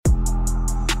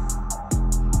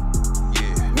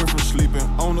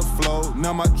on the floor.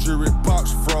 Now my jewelry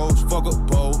box froze. Fuck a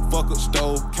bowl, fuck a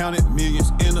stove. Counted millions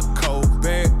in a cold.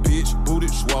 Bad bitch, booted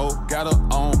swole. Got her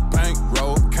on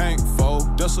bankroll. Can't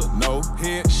fold, that's a no.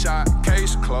 Headshot,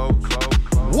 case closed.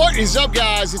 What is up,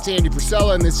 guys? It's Andy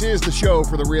Frisella, and this is the show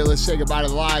for the realists. Say goodbye to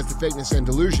the lies, the fakeness, and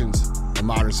delusions of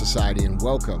modern society, and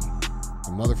welcome to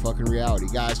motherfucking reality.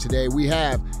 Guys, today we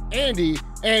have Andy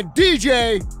and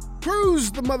DJ Cruise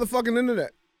the motherfucking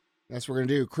internet. That's what we're going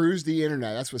to do. Cruise the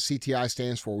internet. That's what CTI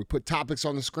stands for. We put topics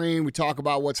on the screen. We talk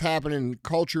about what's happening in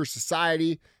culture,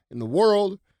 society, in the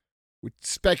world. We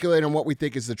speculate on what we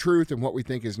think is the truth and what we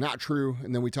think is not true.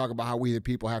 And then we talk about how we, the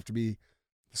people, have to be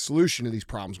the solution to these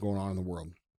problems going on in the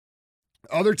world.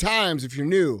 Other times, if you're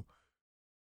new,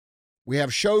 we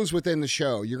have shows within the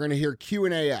show. You're going to hear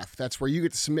Q&AF. That's where you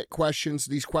get to submit questions.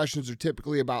 These questions are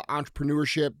typically about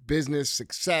entrepreneurship, business,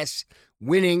 success,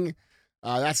 winning.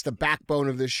 That's the backbone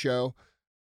of this show.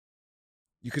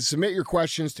 You can submit your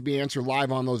questions to be answered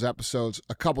live on those episodes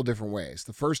a couple different ways.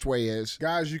 The first way is...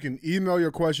 Guys, you can email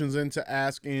your questions in to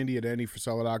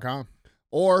askandy@andyfrisella.com.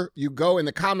 Or you go in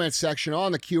the comments section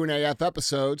on the Q&AF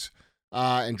episodes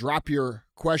and drop your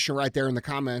question right there in the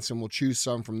comments, and we'll choose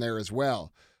some from there as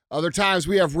well. Other times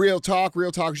we have Real Talk.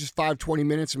 Real Talk is just 20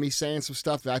 minutes of me saying some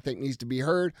stuff that I think needs to be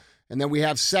heard. And then we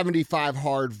have 75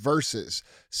 Hard Verses.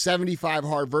 75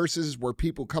 Hard Verses is where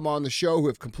people come on the show who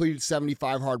have completed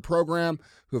 75 Hard program,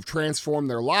 who have transformed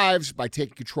their lives by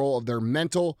taking control of their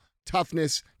mental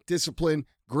toughness, discipline,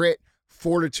 grit,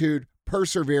 fortitude,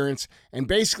 perseverance, and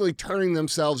basically turning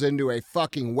themselves into a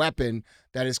fucking weapon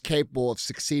that is capable of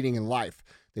succeeding in life.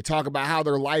 They talk about how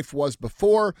their life was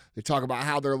before, they talk about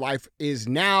how their life is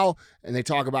now, and they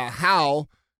talk about how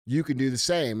you can do the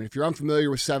same. And if you're unfamiliar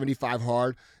with 75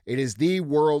 Hard, it is the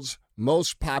world's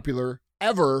most popular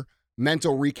ever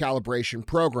mental recalibration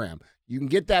program. You can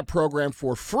get that program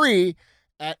for free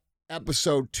at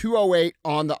episode 208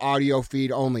 on the audio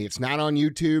feed only. It's not on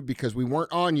YouTube because we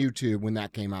weren't on YouTube when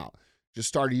that came out. Just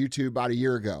started YouTube about a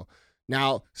year ago.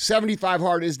 Now, 75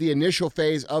 Hard is the initial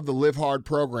phase of the Live Hard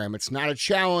program. It's not a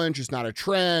challenge. It's not a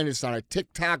trend. It's not a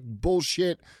TikTok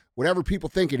bullshit. Whatever people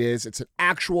think it is, it's an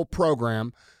actual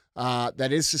program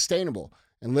that is sustainable.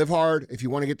 And Live Hard, if you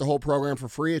want to get the whole program for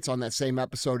free, it's on that same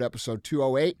episode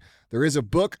 208. There is a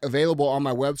book available on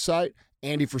my website,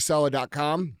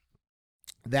 andyfrisella.com,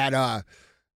 that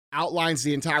outlines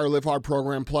the entire Live Hard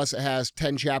program. Plus, it has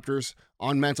 10 chapters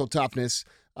on mental toughness,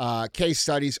 case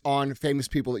studies on famous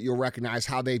people that you'll recognize,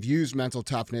 how they've used mental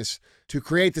toughness to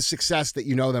create the success that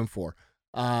you know them for.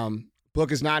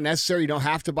 Book is not necessary. You don't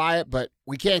have to buy it, but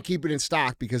we can't keep it in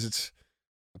stock because it's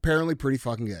apparently pretty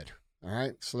fucking good. All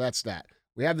right, so that's that.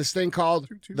 We have this thing called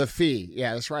the fee.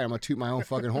 Yeah, that's right. I'm going to toot my own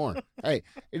fucking horn. Hey,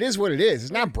 it is what it is.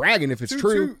 It's not bragging if it's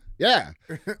true. Yeah,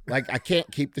 like I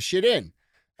can't keep the shit in.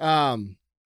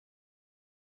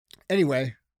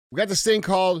 Anyway, we got this thing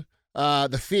called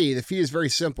the fee. The fee is very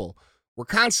simple. We're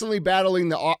constantly battling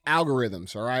the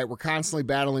algorithms, all right? We're constantly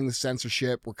battling the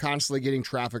censorship. We're constantly getting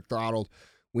traffic throttled.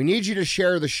 We need you to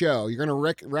share the show. You're going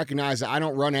to recognize that I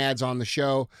don't run ads on the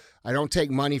show. I don't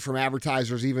take money from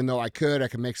advertisers, even though I could. I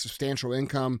can make substantial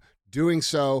income doing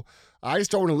so. I just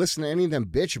don't want to listen to any of them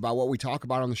bitch about what we talk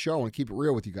about on the show. I want to keep it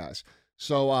real with you guys.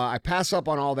 So I pass up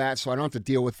on all that so I don't have to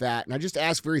deal with that. And I just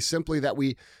ask very simply that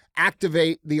we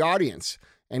activate the audience.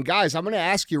 And guys, I'm going to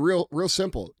ask you real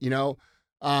simple. You know,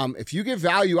 if you get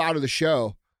value out of the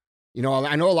show, you know,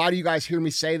 I know a lot of you guys hear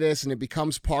me say this and it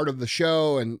becomes part of the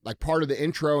show and like part of the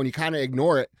intro and you kind of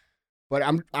ignore it, but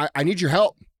I need your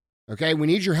help. Okay. We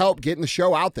need your help getting the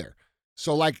show out there.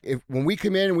 So like when we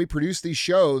come in and we produce these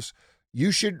shows,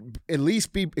 you should at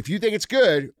least be, if you think it's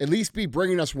good, at least be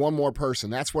bringing us one more person.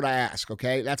 That's what I ask.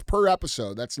 Okay. That's per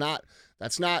episode. That's not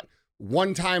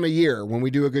one time a year when we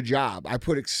do a good job. I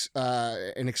put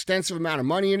an extensive amount of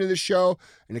money into this show,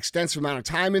 an extensive amount of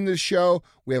time into this show.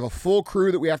 We have a full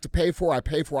crew that we have to pay for. I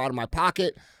pay for out of my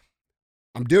pocket.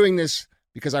 I'm doing this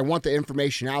because I want the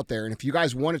information out there. And if you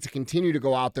guys want it to continue to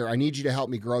go out there, I need you to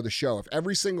help me grow the show. If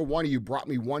every single one of you brought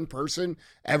me one person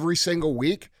every single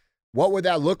week, what would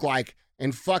that look like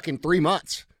in fucking 3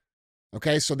 months?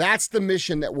 Okay, so that's the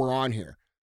mission that we're on here.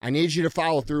 I need you to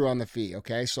follow through on the fee,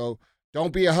 okay? So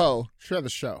don't be a hoe. Share the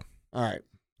show. All right.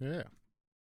 Yeah.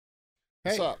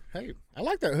 Hey, what's up? Hey, I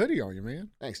like that hoodie on you,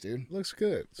 man. Thanks, dude. Looks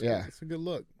good. It's a good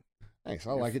look. Thanks.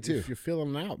 I like it too. If you're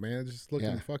feeling it out, man, just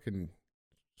looking fucking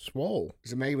swole.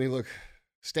 Does it make me look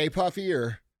Stay Puffy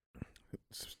or?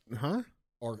 Huh?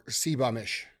 Or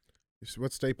C-bum-ish?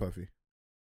 What's Stay Puffy?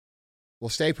 Well,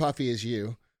 Stay Puffy is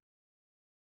you.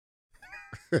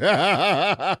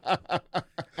 I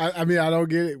mean, I don't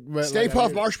get it. But Stay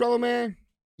Puft Marshmallow Man?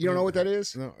 You don't know what that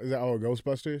is? No, is that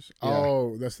Ghostbusters? Yeah.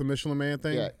 Oh, that's the Michelin Man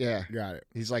thing? Yeah. Got it.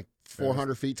 He's like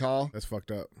 400 feet tall. That's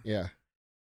fucked up. Yeah.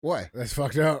 What? That's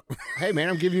fucked up. Hey, man,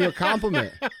 I'm giving you a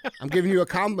compliment.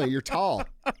 You're tall.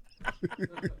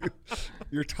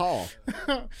 You're tall.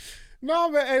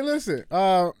 No, man. Hey, listen.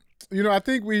 I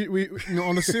think we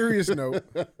on a serious note.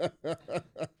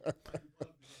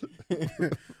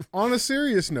 On a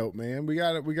serious note, man, we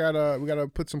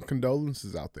gotta put some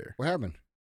condolences out there. What happened?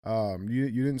 You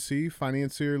didn't see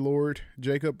financier Lord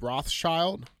Jacob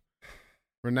Rothschild,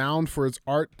 renowned for its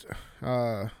art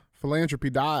philanthropy,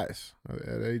 dies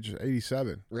at age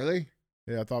 87. Really?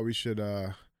 Yeah, I thought we should take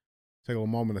a little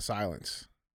moment of silence.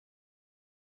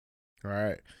 All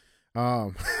right.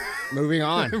 Moving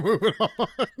on. Moving on.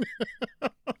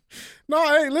 No,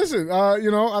 hey, listen.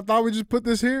 I thought we'd just put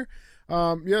this here.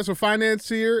 So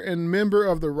financier and member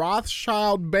of the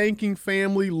Rothschild banking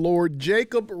family, Lord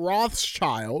Jacob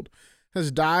Rothschild,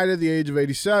 has died at the age of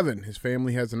 87, his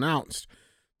family has announced.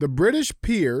 The British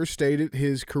peer stated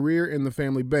his career in the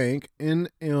family bank,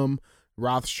 N.M.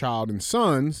 Rothschild &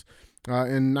 Sons,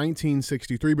 in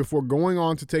 1963 before going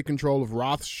on to take control of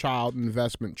Rothschild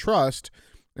Investment Trust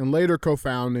and later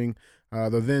co-founding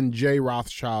the then J.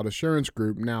 Rothschild Assurance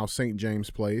Group, now St.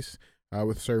 James Place,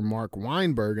 with Sir Mark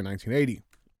Weinberg in 1980.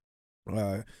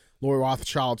 Lord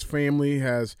Rothschild's family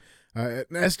has an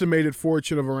estimated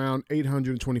fortune of around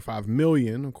 $825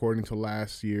 million, according to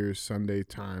last year's Sunday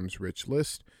Times Rich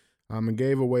List, and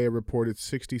gave away a reported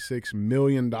 $66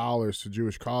 million to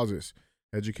Jewish causes,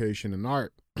 education, and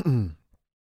art.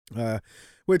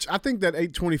 Which I think that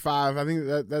 825, I think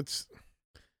that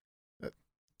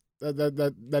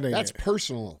ain't That's it.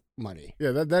 Personal money.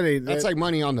 Yeah, that ain't. That's like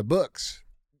money on the books.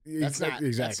 That's not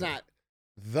exactly. That's not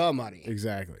the money.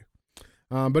 Exactly.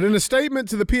 But in a statement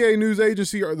to the PA news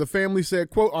agency, the family said,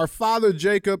 quote, "Our father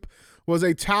Jacob was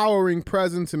a towering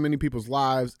presence in many people's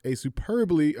lives, a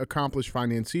superbly accomplished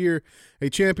financier, a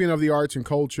champion of the arts and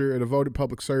culture, a devoted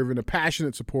public servant, a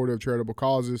passionate supporter of charitable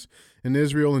causes in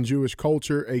Israel and Jewish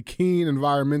culture, a keen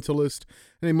environmentalist,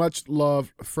 and a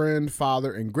much-loved friend,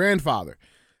 father, and grandfather.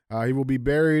 He will be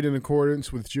buried in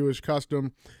accordance with Jewish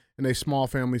custom in a small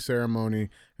family ceremony,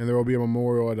 and there will be a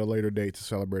memorial at a later date to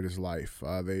celebrate his life."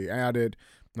 They added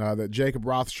that Jacob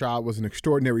Rothschild was an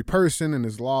extraordinary person, and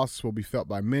his loss will be felt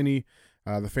by many.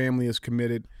 The family is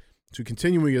committed to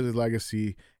continuing his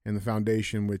legacy and the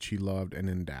foundation which he loved and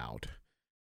endowed.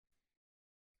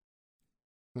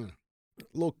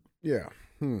 Look, yeah.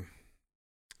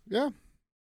 Yeah.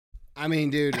 I mean,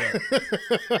 dude,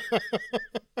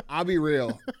 I'll be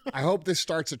real. I hope this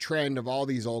starts a trend of all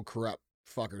these old corrupt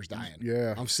fuckers dying.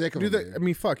 Yeah. I'm sick of Dude, them, dude. I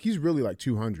mean, fuck, he's really like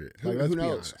 200. Who Let's be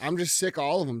knows? honest. I'm just sick of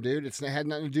all of them, dude. It had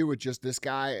nothing to do with just this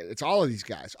guy. It's all of these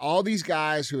guys. All these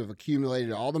guys who have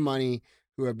accumulated all the money,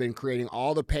 who have been creating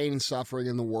all the pain and suffering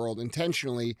in the world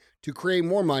intentionally to create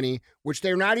more money, which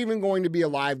they're not even going to be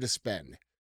alive to spend.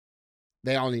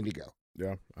 They all need to go.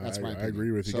 Yeah, That's my I opinion.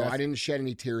 agree with you. So I didn't shed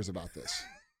any tears about this.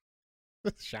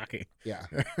 That's shocking. Yeah.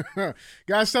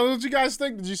 Guys, tell us what you guys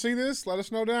think. Did you see this? Let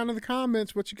us know down in the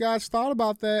comments what you guys thought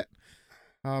about that.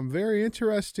 Very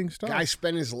interesting stuff. Guy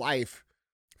spent his life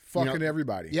fucking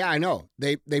everybody. Yeah, I know.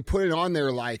 They put it on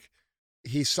there like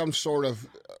he's some sort of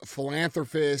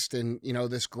philanthropist and,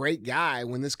 this great guy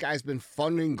when this guy's been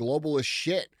funding globalist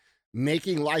shit,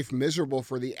 making life miserable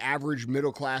for the average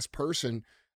middle-class person,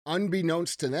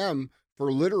 unbeknownst to them,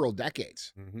 for literal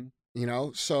decades. Mm-hmm.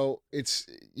 So it's,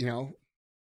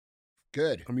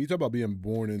 good. I mean, you talk about being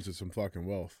born into some fucking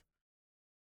wealth.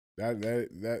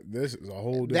 This is a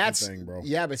whole different thing, bro.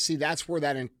 Yeah, but see, that's where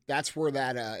that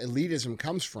elitism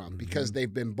comes from, because Mm-hmm.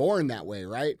 they've been born that way,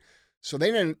 right? So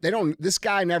this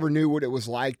guy never knew what it was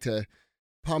like to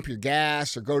pump your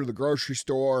gas or go to the grocery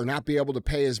store or not be able to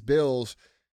pay his bills.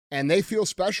 And they feel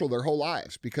special their whole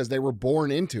lives because they were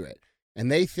born into it.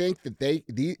 And they think that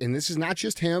and this is not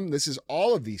just him, this is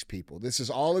all of these people. This is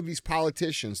all of these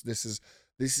politicians. This is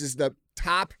the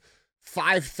top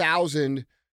 5,000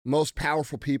 most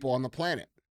powerful people on the planet,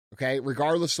 okay?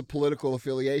 Regardless of political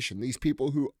affiliation, these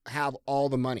people who have all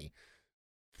the money.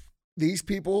 These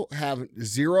people have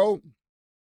zero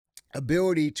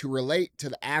ability to relate to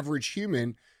the average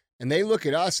human, and they look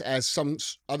at us as some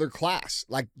other class,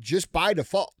 like just by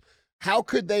default. How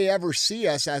could they ever see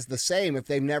us as the same if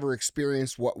they've never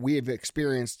experienced what we have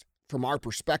experienced from our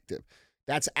perspective?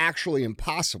 That's actually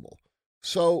impossible.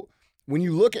 So when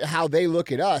you look at how they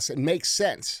look at us, it makes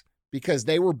sense, because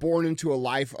they were born into a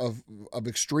life of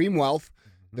extreme wealth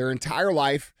their entire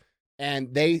life,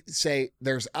 and they say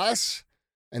there's us,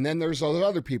 and then there's those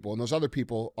other people, and those other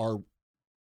people are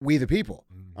we the people,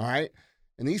 all right?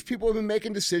 And these people have been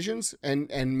making decisions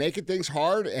and making things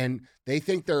hard, and they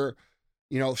think they're,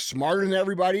 smarter than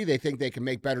everybody. They think they can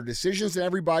make better decisions than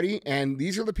everybody. And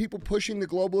these are the people pushing the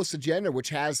globalist agenda, which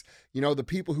has, the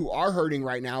people who are hurting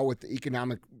right now with the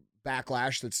economic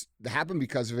backlash that's happened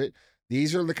because of it.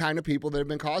 These are the kind of people that have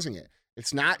been causing it.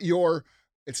 It's not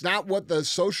what the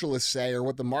socialists say or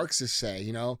what the Marxists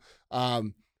say,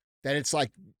 that it's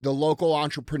like the local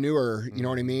entrepreneur, you know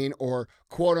what I mean? Or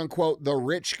quote unquote, the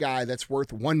rich guy that's worth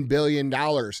 $1 billion.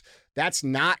 That's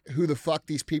not who the fuck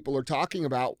these people are talking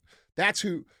about. That's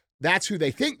who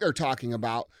they think they're talking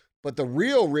about. But the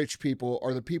real rich people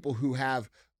are the people who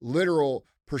have literal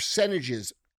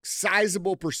percentages,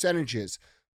 sizable percentages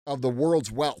of the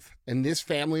world's wealth. And this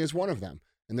family is one of them.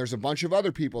 And there's a bunch of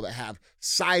other people that have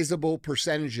sizable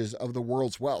percentages of the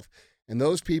world's wealth. And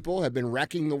those people have been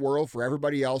wrecking the world for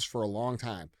everybody else for a long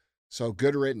time. So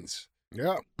good riddance.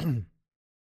 Yeah.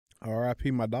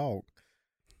 R.I.P. my dog.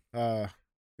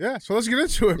 Yeah, so let's get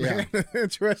into it, man.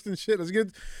 Interesting shit.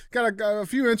 Got a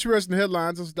few interesting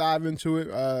headlines. Let's dive into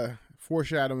it.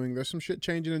 Foreshadowing. There's some shit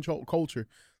changing in culture.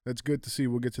 That's good to see.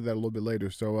 We'll get to that a little bit later.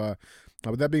 So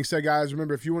with that being said, guys,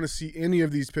 remember, if you want to see any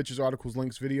of these pictures, articles,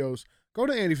 links, videos, go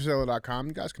to andyfrisella.com.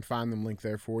 You guys can find them linked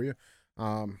there for you.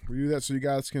 We do that so you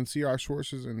guys can see our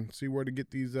sources and see where to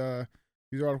get these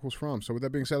articles from. So with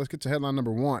that being said, let's get to headline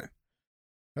number one.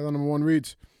 Headline number one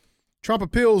reads, Trump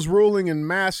appeals ruling in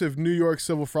massive New York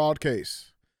civil fraud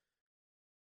case.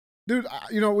 Dude,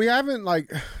 we haven't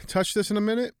touched this in a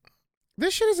minute.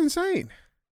 This shit is insane.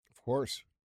 Of course.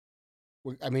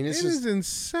 I mean, this is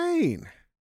insane.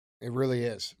 It really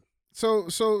is. So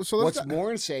what's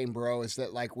more insane, bro, is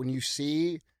that when you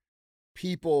see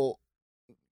people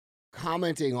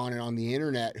commenting on it on the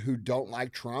internet who don't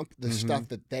like Trump, the stuff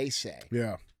that they say.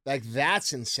 Yeah.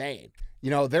 That's insane.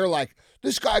 They're like,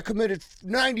 this guy committed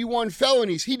 91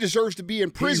 felonies. He deserves to be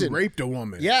in prison. He raped a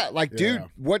woman. Yeah, dude,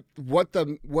 what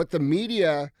the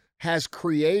media has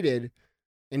created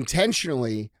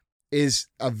intentionally is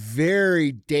a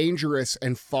very dangerous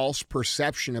and false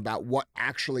perception about what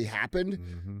actually happened.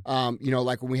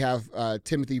 When we have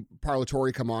Timothy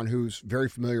Parlatore come on, who's very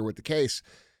familiar with the case,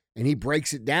 and he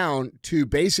breaks it down to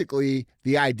basically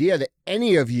the idea that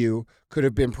any of you could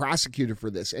have been prosecuted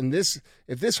for this. And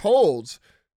if this holds,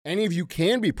 any of you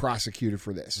can be prosecuted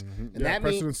for this. And that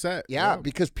precedent set. Yeah,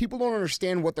 because people don't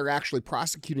understand what they're actually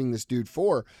prosecuting this dude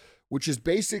for, which is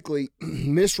basically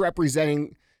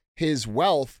misrepresenting his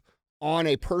wealth on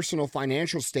a personal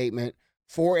financial statement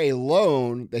for a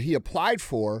loan that he applied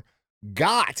for,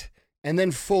 got, and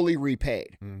then fully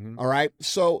repaid. All right.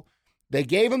 So they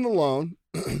gave him the loan.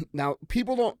 Now,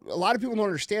 a lot of people don't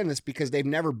understand this because they've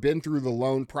never been through the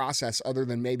loan process other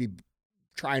than maybe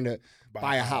trying to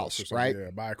buy a house, right?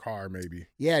 Yeah, buy a car maybe.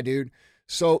 Yeah, dude.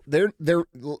 So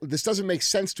this doesn't make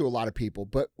sense to a lot of people,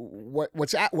 but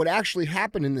what actually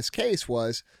happened in this case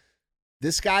was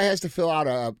this guy has to fill out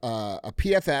a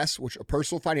PFS, which a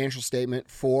personal financial statement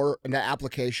for an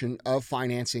application of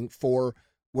financing for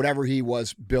whatever he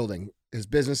was building, his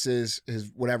businesses,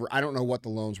 his whatever. I don't know what the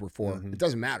loans were for. It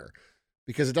doesn't matter.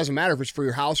 Because it doesn't matter if it's for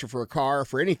your house or for a car or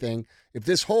for anything. If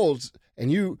this holds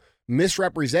and you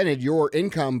misrepresented your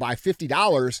income by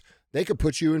 $50, they could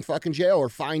put you in fucking jail or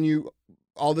fine you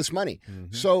all this money.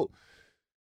 So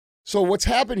what's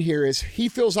happened here is he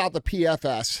fills out the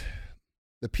PFS.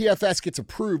 The PFS gets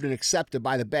approved and accepted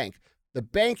by the bank. The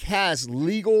bank has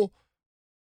legal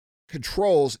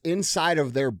controls inside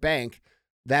of their bank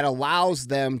that allows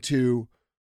them to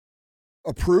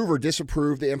approve or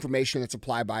disapprove the information that's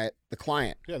applied by the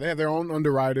client. Yeah, they have their own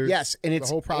underwriters. Yes, and it's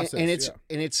the whole process.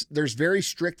 And there's very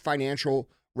strict financial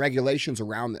regulations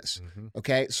around this.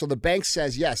 Okay, so the bank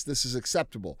says yes, this is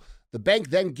acceptable. The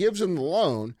bank then gives him the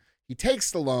loan. He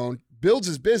takes the loan, builds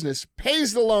his business,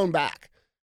 pays the loan back,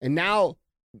 and now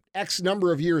X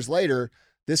number of years later,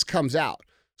 this comes out.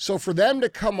 So for them to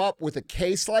come up with a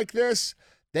case like this,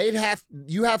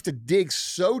 you have to dig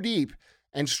so deep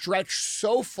and stretch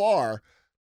so far.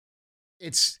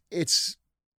 It's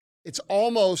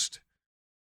almost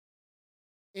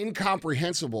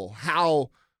incomprehensible how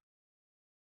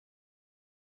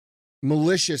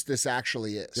malicious this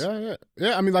actually is. Yeah.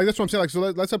 I mean, that's what I'm saying. So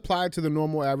let's apply it to the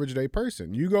normal average day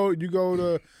person. You go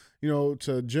to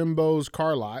Jimbo's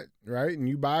car lot, right? And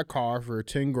you buy a car for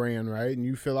 $10,000, right? And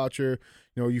you fill out you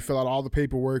fill out all the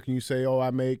paperwork and you say, oh,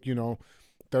 I make,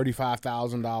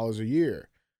 $35,000 a year,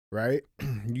 right?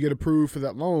 You get approved for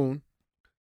that loan.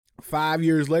 5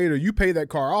 years later, you pay that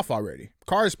car off already.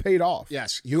 Car is paid off.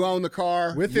 Yes, you own the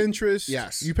car. With interest.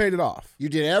 Yes. You paid it off. You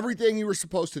did everything you were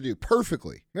supposed to do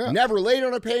perfectly. Yeah. Never late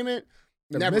on a payment.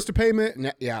 Never missed a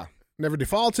payment. Yeah. Never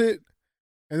defaulted.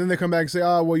 And then they come back and say,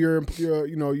 "Oh, well,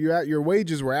 your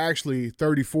wages were actually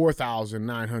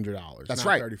 $34,900. That's not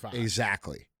right. $35,000.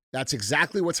 Exactly. That's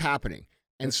exactly what's happening.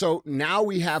 And so now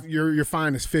we have Your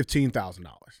fine is $15,000.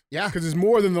 Yeah, because it's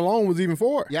more than the loan was even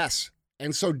for. Yes.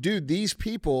 And so, dude, these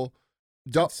people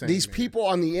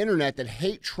on the internet that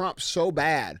hate Trump so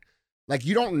bad, like,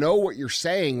 you don't know what you're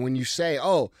saying when you say,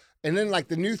 oh, and then like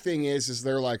the new thing is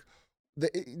they're like,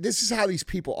 this is how these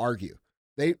people argue.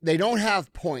 They don't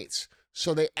have points.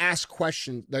 So they ask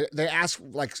questions. They ask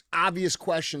like obvious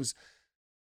questions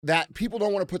that people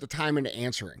don't want to put the time into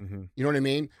answering. Mm-hmm. You know what I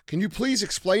mean? Can you please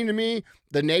explain to me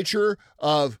the nature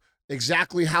of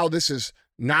exactly how this is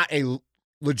not a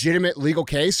legitimate legal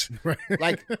case? Right.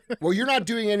 Like, well, you're not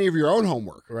doing any of your own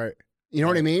homework. Right. You know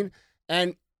what I mean?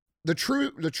 And the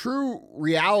true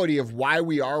reality of why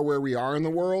we are where we are in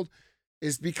the world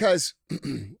is because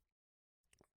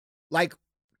like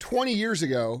 20 years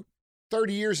ago,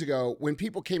 30 years ago, when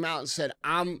people came out and said,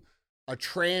 I'm a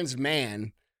trans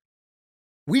man,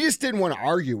 we just didn't want to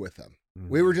argue with them. Mm-hmm.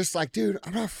 We were just like, dude,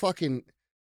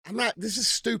 this is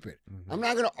stupid. Mm-hmm. I'm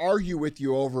not going to argue with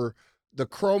you over the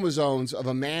chromosomes of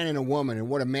a man and a woman and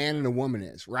what a man and a woman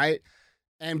is, right?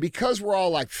 And because we're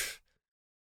all like,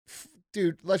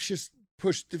 dude, let's just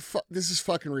push, this is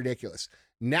fucking ridiculous.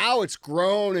 Now it's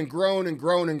grown and grown and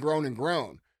grown and grown and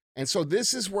grown. And so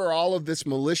this is where all of this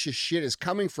malicious shit is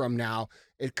coming from now.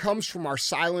 It comes from our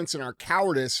silence and our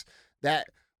cowardice that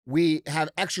we have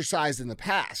exercised in the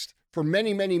past for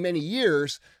many, many, many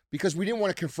years because we didn't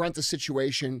want to confront the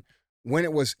situation when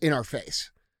it was in our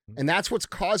face. And that's what's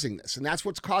causing this. And that's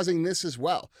what's causing this as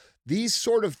well. These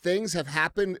sort of things have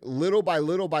happened little by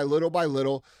little by little by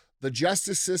little. The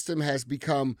justice system has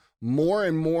become more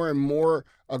and more and more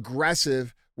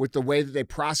aggressive with the way that they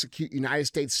prosecute United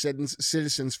States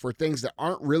citizens for things that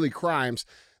aren't really crimes,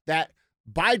 that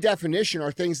by definition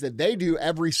are things that they do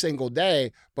every single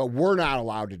day, but we're not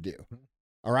allowed to do.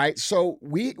 All right. So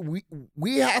we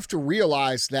have to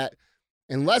realize that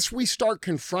unless we start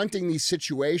confronting these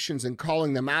situations and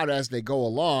calling them out as they go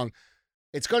along,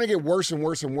 it's going to get worse and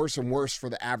worse and worse and worse for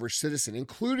the average citizen,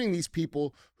 including these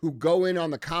people who go in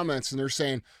on the comments and they're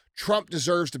saying, Trump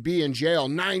deserves to be in jail,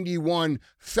 91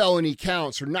 felony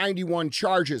counts or 91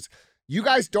 charges. You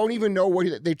guys don't even know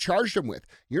what they charged him with.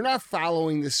 You're not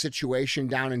following this situation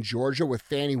down in Georgia with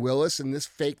Fani Willis and this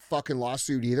fake fucking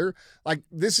lawsuit either. Like,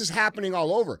 this is happening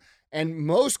all over. And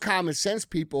most common sense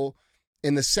people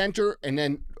in the center and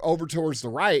then over towards the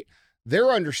right,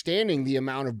 they're understanding the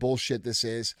amount of bullshit this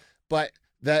is. But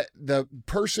the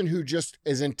person who just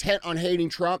is intent on hating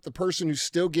Trump, the person who's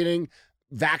still getting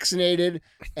vaccinated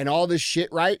and all this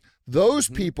shit, right? Those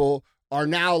people are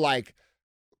now like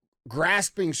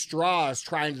grasping straws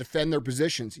trying to defend their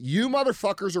positions. You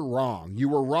motherfuckers are wrong. You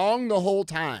were wrong the whole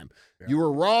time. Yeah. You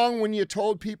were wrong when you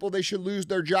told people they should lose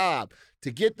their job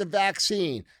to get the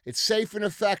vaccine. It's safe and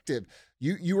effective.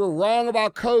 You were wrong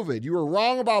about COVID. You were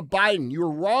wrong about Biden. You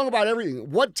were wrong about everything.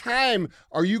 What time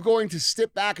are you going to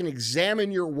step back and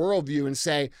examine your worldview and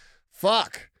say,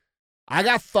 fuck, I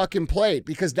got fucking played?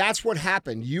 Because that's what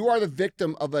happened. You are the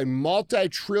victim of a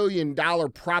multi-trillion-dollar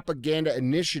propaganda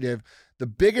initiative, the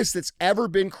biggest that's ever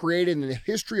been created in the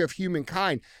history of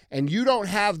humankind. And you don't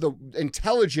have the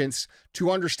intelligence to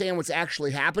understand what's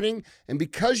actually happening. And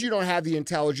because you don't have the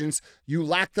intelligence, you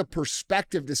lack the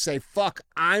perspective to say, fuck,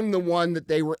 I'm the one that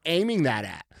they were aiming that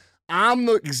at. I'm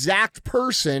the exact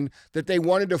person that they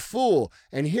wanted to fool.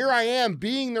 And here I am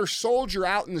being their soldier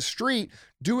out in the street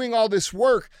doing all this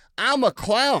work. I'm a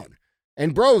clown.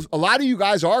 And bros, a lot of you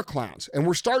guys are clowns. And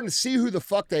we're starting to see who the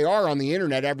fuck they are on the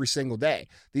internet every single day.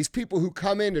 These people who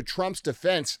come into Trump's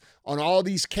defense on all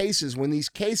these cases, when these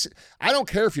cases, I don't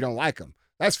care if you don't like him.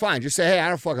 That's fine. Just say, hey, I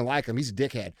don't fucking like him. He's a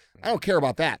dickhead. I don't care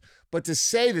about that. But to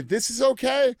say that this is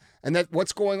okay and that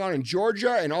what's going on in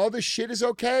Georgia and all this shit is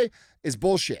okay is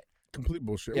bullshit. Complete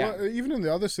bullshit. Yeah. Well, even in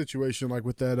the other situation, like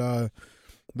with that,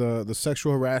 the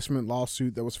sexual harassment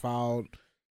lawsuit that was filed,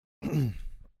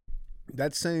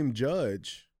 that same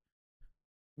judge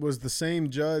was the same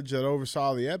judge that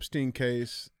oversaw the Epstein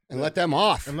case and let them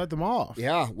off.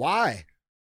 Yeah. Why?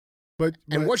 But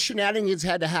what shenanigans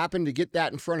had to happen to get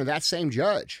that in front of that same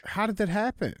judge? How did that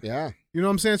happen? Yeah. You know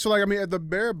what I'm saying? So, like, I mean, at the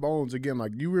bare bones, again,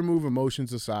 like, you remove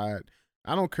emotions aside.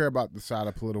 I don't care about the side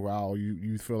of political aisle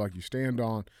you feel like you stand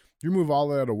on. You move all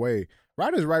that away.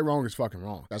 Right is right, wrong is fucking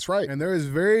wrong. That's right. And there is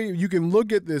you can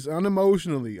look at this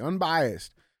unemotionally,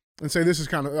 unbiased, and say this is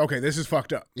kind of, okay, this is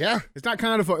fucked up. Yeah. It's not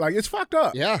kind of, like, it's fucked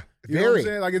up. Yeah. You know what I'm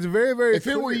saying? Like, it's very, very If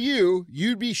clear. it were you,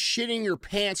 you'd be shitting your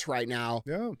pants right now,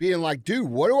 yeah, being like, dude,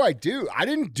 what do I do? I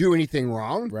didn't do anything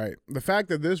wrong. Right. The fact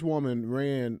that this woman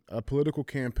ran a political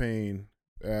campaign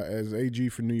as AG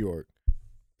for New York,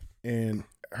 and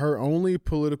her only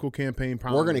political campaign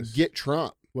promise we're going to get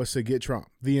Trump. Was to get Trump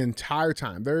the entire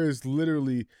time. There is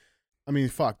literally, I mean,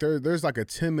 fuck, there's like a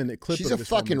 10-minute clip. She's of a this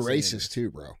fucking woman saying racist this.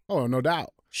 too, bro. Oh, no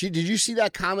doubt. Did you see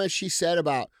that comment she said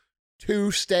about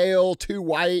too stale, too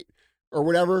white, or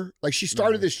whatever? Like she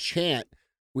started this chant.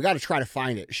 We got to try to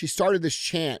find it. She started this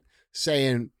chant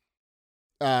saying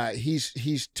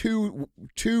he's too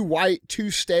white, too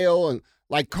stale, and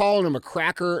like calling him a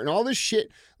cracker and all this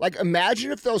shit. Like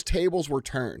imagine if those tables were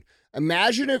turned.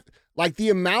 Imagine if like the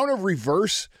amount of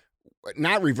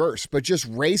not reverse, but just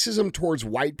racism towards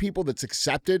white people that's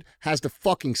accepted has to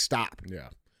fucking stop. Yeah.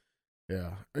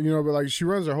 Yeah. And, you know, but like she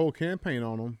runs her whole campaign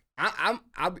on them.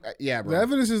 Yeah, bro. The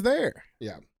evidence is there.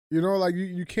 Yeah. You know, like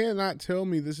you cannot tell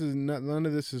me this is none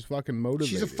of this is fucking motivated.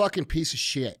 She's a fucking piece of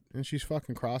shit. And she's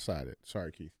fucking cross-eyed.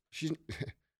 Sorry, Keith. Is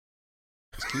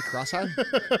Keith cross-eyed?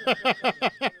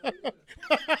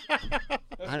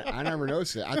 I never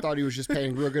noticed it. I thought he was just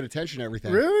paying real good attention to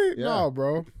everything. Really? Yeah. No,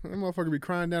 bro. That motherfucker be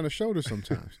crying down the shoulder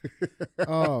sometimes.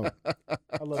 I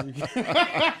love you.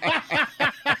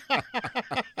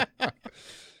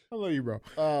 I love you, bro.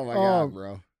 Oh my God,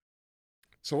 bro.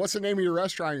 So what's the name of your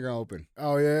restaurant you're gonna open?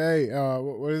 Oh yeah, hey,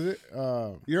 what is it?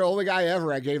 You're the only guy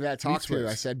ever I gave that talk to. Twist.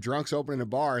 I said drunks opening a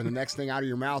bar, and the next thing out of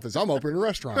your mouth is I'm opening a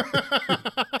restaurant.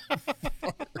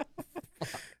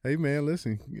 Hey man,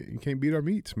 listen, you can't beat our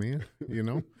meats, man. You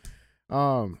know.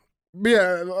 But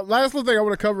yeah, last little thing I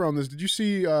want to cover on this. Did you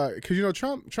see? Because you know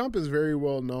Trump is very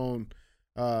well known.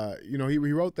 You know he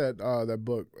wrote that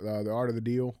book, The Art of the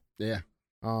Deal. Yeah.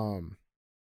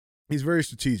 He's very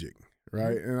strategic,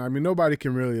 right? And I mean nobody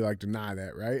can really like deny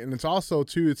that, right? And it's also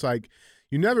too, it's like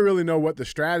you never really know what the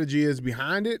strategy is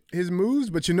behind it, his moves,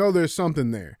 but you know there's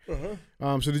something there.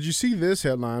 So did you see this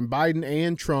headline? Biden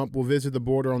and Trump will visit the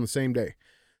border on the same day.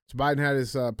 So Biden had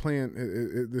his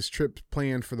this trip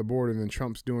planned for the border, and then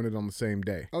Trump's doing it on the same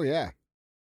day. Oh yeah.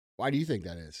 Why do you think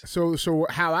that is? So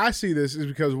how I see this is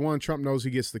because one, Trump knows he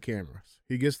gets the cameras,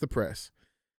 he gets the press,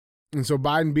 and so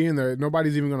Biden being there,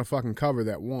 nobody's even going to fucking cover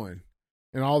that one,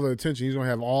 and all the attention. He's going to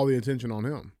have all the attention on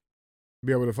him,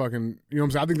 be able to fucking, you know what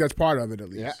I'm saying? I think that's part of it at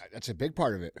least. Yeah, that's a big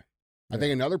part of it. Yeah. I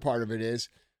think another part of it is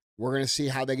we're going to see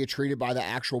how they get treated by the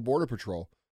actual Border Patrol.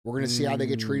 We're going to see how they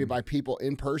get treated by people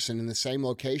in person in the same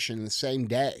location in the same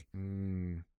day.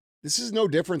 This is no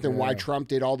different than why Trump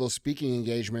did all those speaking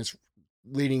engagements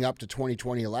leading up to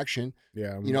 2020 election.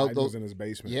 Yeah, you know, Biden was in his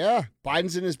basement. Yeah,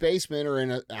 Biden's in his basement or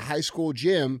in a high school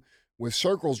gym with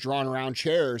circles drawn around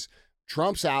chairs.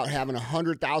 Trump's out having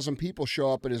 100,000 people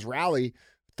show up at his rally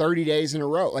 30 days in a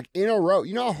row. Like in a row.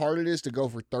 You know how hard it is to go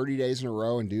for 30 days in a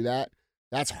row and do that?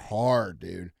 That's hard,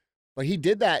 dude. But he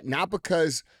did that not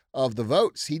because of the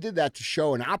votes. He did that to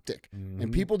show an optic.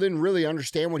 And people didn't really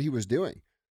understand what he was doing.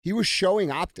 He was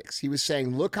showing optics. He was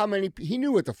saying, look how many, he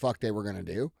knew what the fuck they were going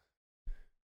to do.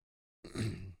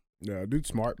 Yeah, dude's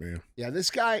smart, man. Yeah, this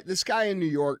guy in New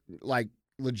York, like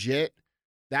legit,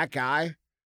 that guy.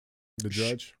 The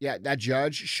judge? That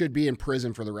judge should be in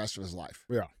prison for the rest of his life.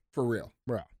 Yeah. For real.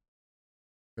 Yeah.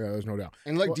 Yeah, there's no doubt.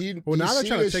 And look, now they're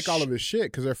trying to take all of his shit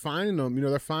because they're finding them. You know,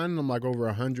 they're finding them like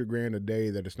over $100,000 a day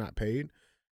that it's not paid,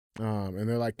 and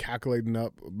they're like calculating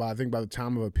up. I think by the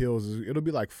time of appeals, it'll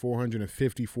be like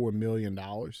 $454 million.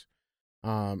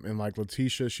 And like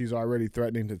Letitia, she's already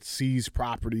threatening to seize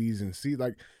properties and see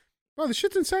like, oh, this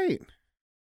shit's insane.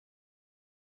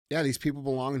 Yeah, these people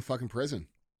belong in fucking prison.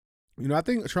 You know, I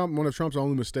think one of Trump's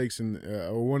only mistakes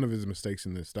or one of his mistakes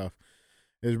in this stuff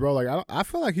is, bro, like I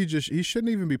feel like he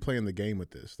shouldn't even be playing the game with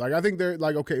this. Like I think they're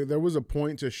like, okay, there was a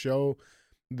point to show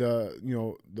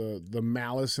the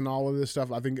malice and all of this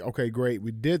stuff. I think, okay, great,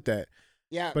 we did that.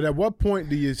 Yeah. But at what point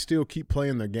do you still keep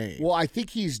playing the game? Well, I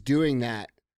think he's doing that.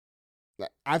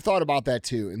 I've thought about that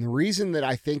too. And the reason that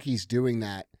I think he's doing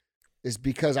that is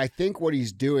because I think what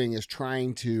he's doing is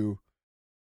trying to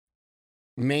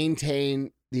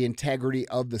maintain the integrity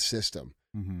of the system.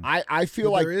 I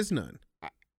feel like there is none.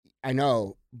 I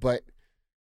know, but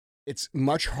it's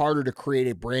much harder to create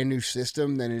a brand new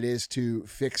system than it is to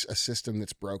fix a system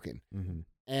that's broken.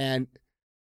 And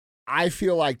I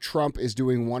feel like Trump is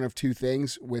doing one of two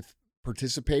things with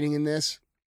participating in this.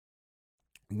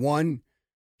 One,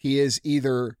 he is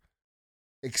either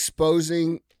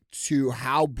exposing to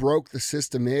how broke the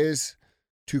system is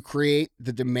to create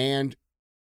the demand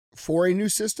for a new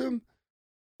system,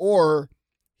 or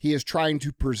he is trying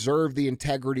to preserve the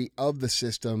integrity of the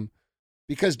system.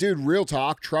 Because, dude, real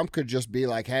talk, Trump could just be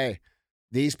like, hey,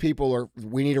 these people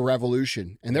we need a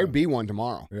revolution. And there'd be one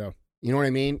tomorrow. Yeah. You know what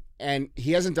I mean? And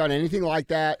he hasn't done anything like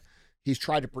that. He's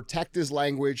tried to protect his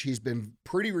language. He's been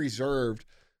pretty reserved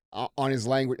on his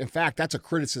language. In fact, that's a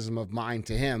criticism of mine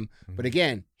to him. But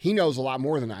again, he knows a lot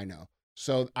more than I know.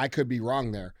 So I could be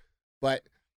wrong there. But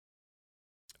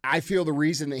I feel the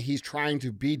reason that he's trying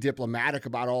to be diplomatic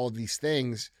about all of these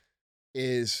things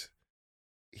is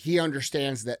he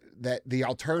understands that the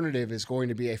alternative is going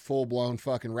to be a full-blown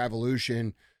fucking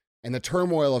revolution, and the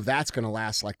turmoil of that's going to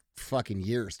last like fucking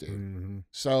years, dude.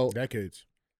 So decades.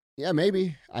 Yeah,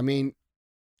 maybe. I mean,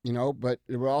 but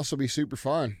it would also be super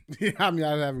fun. Yeah, I mean,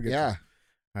 I'd have a good time.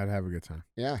 I'd have a good time.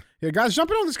 Yeah. Yeah, guys, jump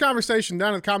in on this conversation down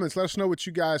in the comments. Let us know what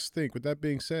you guys think. With that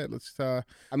being said, let's I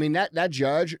mean, that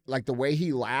judge, like the way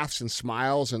he laughs and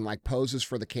smiles and like poses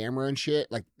for the camera and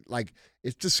shit, like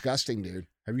it's disgusting, dude.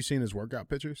 Have you seen his workout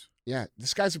pictures? Yeah,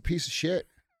 this guy's a piece of shit.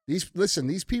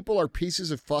 These people are pieces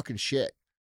of fucking shit.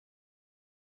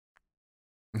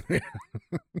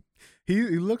 He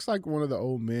looks like one of the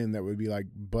old men that would be like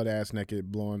butt ass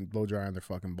naked, blow drying their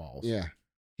fucking balls. Yeah.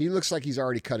 He looks like he's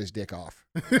already cut his dick off.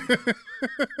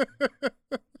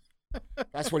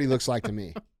 That's what he looks like to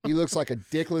me. He looks like a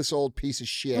dickless old piece of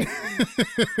shit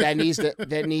that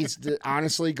needs to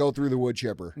honestly go through the wood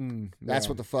chipper. That's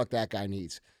what the fuck that guy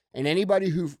needs. And anybody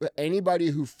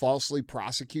who falsely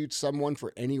prosecutes someone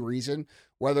for any reason,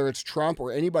 whether it's Trump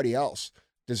or anybody else,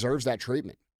 deserves that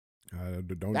treatment.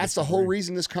 That's the whole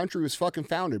reason this country was fucking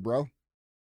founded, bro.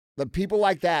 The people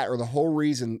like that are the whole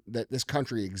reason that this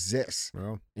country exists.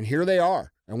 Well, and here they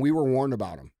are, and we were warned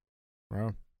about them.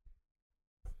 Well,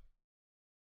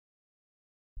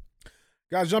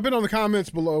 guys, jump in on the comments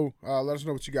below. Let us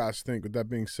know what you guys think. With that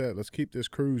being said, let's keep this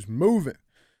cruise moving.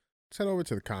 Let's head over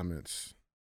to the comments.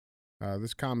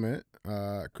 This comment,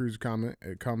 cruise comment,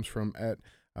 it comes from at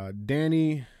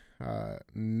Danny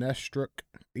Nestruck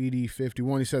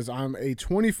 8051. He says, I'm a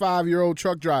 25-year-old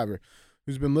truck driver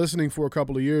who's been listening for a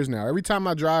couple of years now. Every time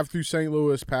I drive through St.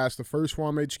 Louis past the First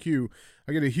Farm HQ,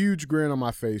 I get a huge grin on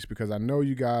my face because I know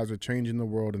you guys are changing the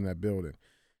world in that building.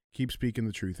 Keep speaking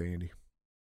the truth, Andy.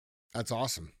 That's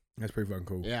awesome. That's pretty fucking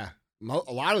cool. Yeah.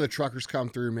 A lot of the truckers come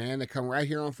through, man. They come right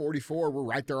here on 44. We're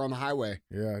right there on the highway.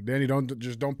 Yeah. Danny,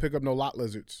 don't pick up no lot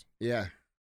lizards. Yeah.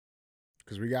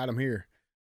 Because we got them here.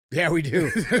 Yeah, we do.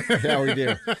 Yeah, we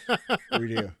do. We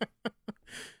do.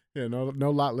 Yeah, no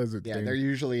lot lizards. Yeah, Danny. they're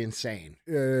usually insane.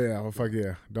 Yeah. Well, fuck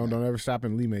yeah. Don't ever stop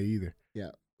in Lime either. Yeah,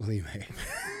 Lime.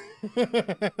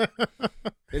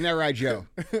 Isn't that right, Joe?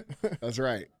 That's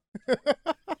right.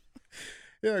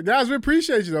 Yeah, guys, we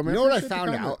appreciate you though, man. You know what I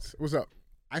found out? What's up?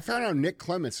 I found out Nick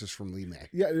Clements is from Lime.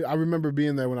 Yeah, I remember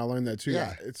being there when I learned that too.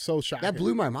 Yeah. It's so shocking. That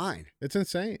blew my mind. It's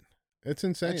insane. It's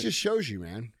insane. That just shows you,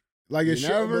 man. Like you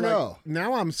never know.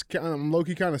 Now I'm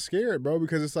low-key kind of scared, bro,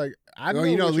 because it's like I know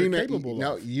what you're capable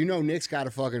of. No, Nick's got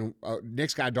a fucking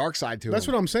Nick's got a dark side to him. That's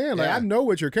what I'm saying. Like I know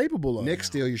what you're capable of. Nick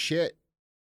steal your shit.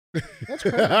 That's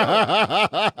crazy.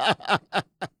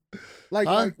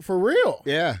 like for real.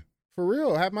 Yeah. For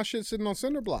real. Have my shit sitting on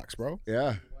cinder blocks, bro.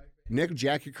 Yeah. Nick will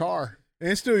jack your car.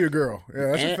 And steal your girl. Yeah,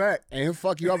 that's a fact. And he'll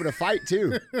fuck you up in a fight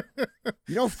too.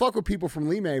 You don't fuck with people from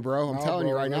Lime, bro. I'm telling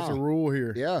you right now. That's a rule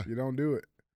here. Yeah. You don't do it.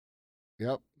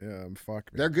 Yep. Yeah,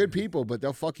 fuck. They're good people, but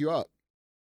they'll fuck you up.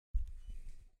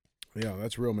 Yeah,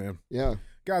 that's real, man. Yeah.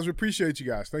 Guys, we appreciate you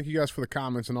guys. Thank you guys for the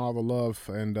comments and all the love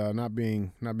and not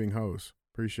being hoes.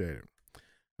 Appreciate it.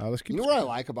 Let's keep. You know what I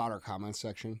like about our comment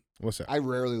section? What's that? I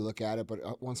rarely look at it,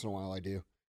 but once in a while I do.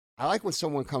 I like when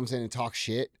someone comes in and talks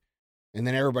shit, and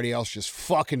then everybody else just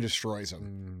fucking destroys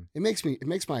them. It makes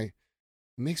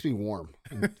me warm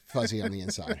and fuzzy on the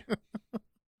inside.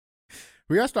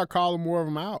 We gotta start calling more of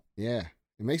them out. Yeah,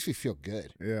 it makes me feel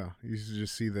good. Yeah, you should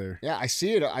just see their. Yeah, I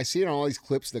see it. I see it on all these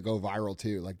clips that go viral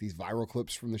too, like these viral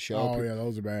clips from the show. Oh yeah,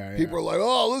 those are bad. People are like,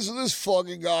 "Oh, listen to this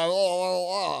fucking guy."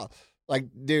 Oh. Like,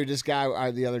 dude, this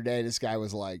guy the other day, this guy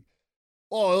was like,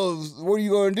 "Oh, what are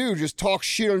you gonna do? Just talk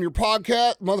shit on your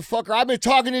podcast, motherfucker? I've been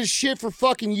talking this shit for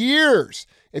fucking years.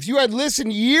 If you had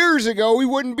listened years ago, we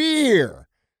wouldn't be here."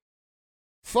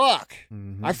 Fuck.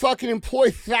 Mm-hmm. I fucking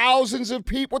employ thousands of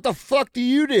people. What the fuck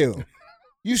do?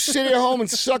 You sit at home and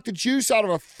suck the juice out of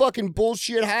a fucking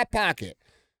bullshit Hot Pocket.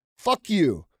 Fuck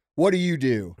you. What do you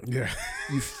do? Yeah.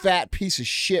 You fat piece of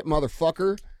shit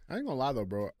motherfucker. I ain't gonna lie though,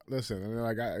 bro. Listen, I mean,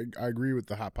 like I agree with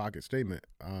the Hot Pocket statement.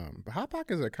 But Hot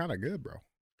Pockets are kind of good, bro.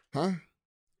 Huh?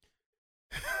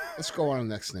 Let's go on to the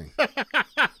next thing.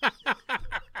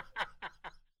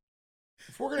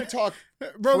 If we're gonna talk,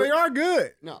 bro, they are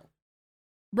good. No.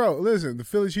 Bro, listen, the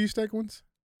Philly cheesesteak ones?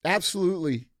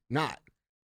 Absolutely not.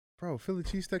 Bro, Philly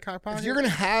cheesesteak Hot Pocket? If you're going to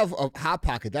have a Hot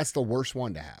Pocket, that's the worst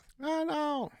one to have. I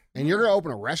know. And you're going to open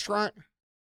a restaurant?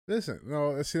 Listen,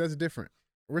 no, see, that's different.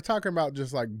 We're talking about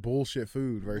just like bullshit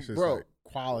food versus like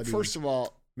quality. First of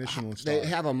all, Michelin star. They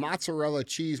have a mozzarella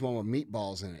cheese one with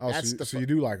meatballs in it. Oh, That's so you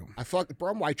do like them?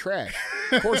 Bro, I'm white trash.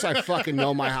 Of course I fucking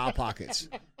know my Hot Pockets.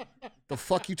 The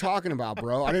fuck you talking about,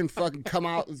 bro? I didn't fucking come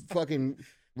out fucking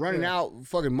running out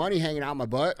fucking money hanging out my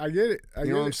butt. I get it.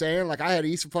 You know what I'm saying? Like I had to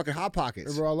eat some fucking Hot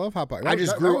Pockets. Bro, I love Hot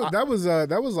Pockets. That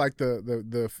was like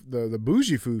the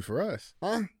bougie food for us.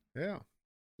 Huh? Yeah.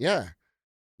 Yeah.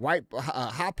 White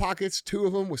Hot Pockets, 2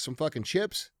 of them with some fucking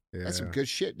chips. Yeah. That's some good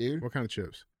shit, dude. What kind of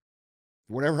chips?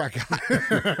 Whatever I got.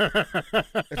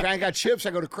 If I ain't got chips,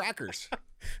 I go to crackers.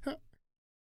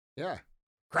 Yeah.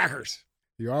 Crackers.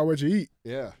 You are what you eat.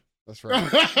 Yeah. That's right.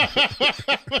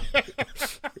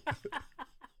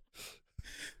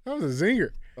 That was a zinger.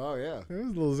 Oh, yeah. That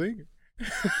was a little zinger.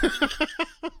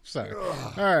 Sorry. All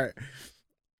right. All right.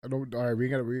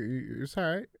 It's all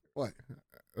right. What?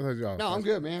 No, I'm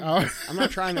good, man. I'm not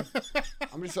trying to.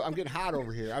 I'm getting hot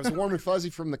over here. I was warm and fuzzy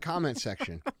from the comment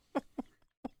section.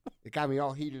 It got me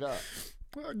all heated up.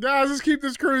 Guys, let's keep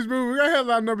this cruise moving. We got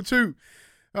headline number 2.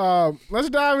 Let's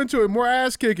dive into it. More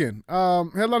ass kicking.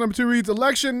 Headline number 2 reads,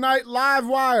 Election Night Live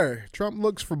Wire. Trump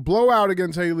looks for blowout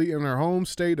against Haley in her home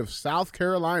state of South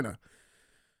Carolina.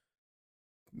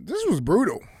 This was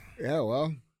brutal. Yeah,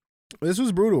 well. This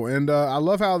was brutal. And I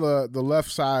love how the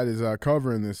left side is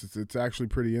covering this. It's actually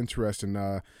pretty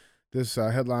interesting. This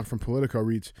headline from Politico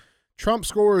reads, Trump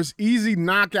scores easy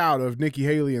knockout of Nikki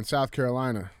Haley in South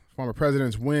Carolina. Former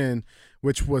president's win,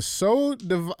 which was so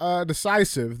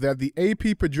decisive that the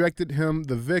AP projected him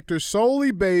the victor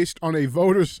solely based on a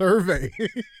voter survey.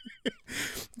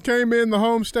 Came in the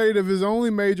home state of his only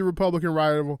major Republican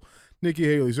rival, Nikki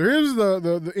Haley. So here's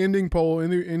the ending poll,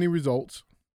 any results.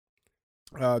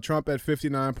 Trump at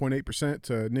 59.8%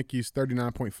 to Nikki's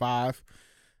 39.5%.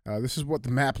 This is what the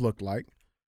map looked like.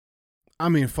 I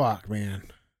mean, fuck, man.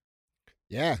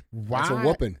 Yeah, why? That's a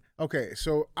whooping. Okay,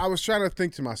 so I was trying to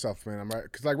think to myself, man,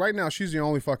 because like right now she's the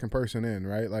only fucking person in,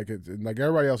 right? Like like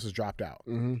everybody else has dropped out.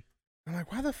 Mm-hmm. I'm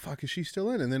like, why the fuck is she still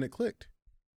in? And then it clicked.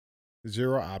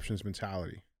 Zero options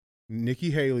mentality. Nikki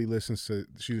Haley listens to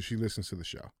she listens to the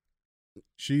show.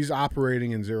 She's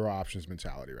operating in zero options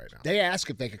mentality right now. They asked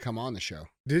if they could come on the show.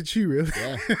 Did she really?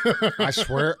 Yeah. I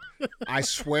swear. I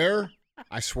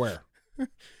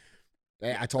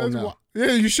told them no.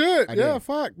 Yeah, you should. I yeah, did.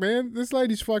 fuck, man. This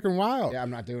lady's fucking wild. Yeah, I'm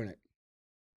not doing it.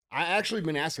 I actually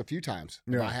been asked a few times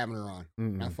about having her on.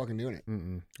 Not fucking doing it.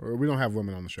 We don't have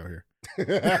women on the show here.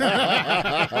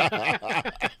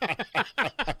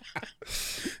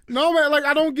 No, man, like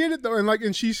I don't get it though,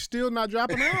 and she's still not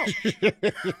dropping out.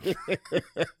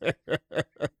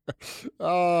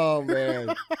 Oh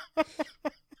man.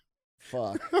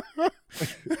 Fuck.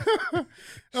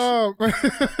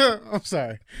 I'm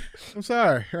sorry.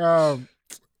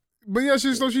 But yeah,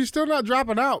 she's still not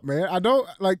dropping out, man. I don't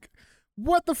like.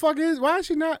 What the fuck why is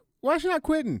she not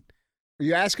quitting? Are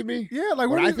you asking me? Yeah, like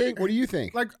what I think. What do you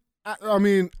think? Like, I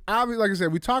mean, obviously, like I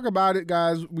said, we talk about it,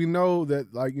 guys. We know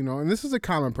that, like, you know, and this is a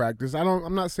common practice.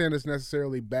 I'm not saying it's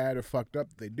necessarily bad or fucked up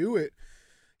that they do it,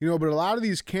 you know. But a lot of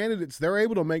these candidates, they're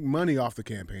able to make money off the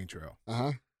campaign trail.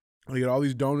 You get all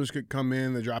these donors could come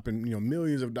in. They're dropping, you know,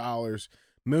 millions of dollars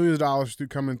through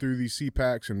coming through these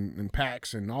CPACs and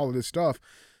PACs and all of this stuff.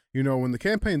 You know, when the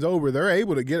campaign's over, they're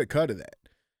able to get a cut of that.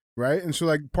 Right. And so,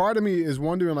 like, part of me is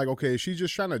wondering, like, okay, is she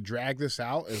just trying to drag this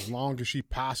out as long as she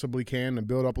possibly can and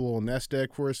build up a little nest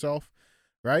egg for herself?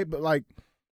 Right. But, like,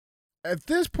 at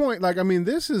this point, like, I mean,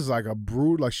 this is like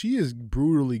like, she is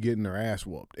brutally getting her ass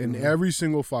whooped in every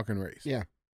single fucking race. Yeah.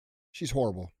 She's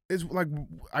horrible. It's like,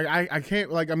 I can't,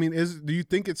 like, I mean, do you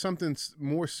think it's something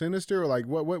more sinister or like,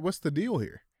 what's the deal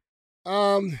here?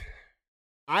 I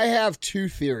have 2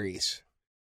 theories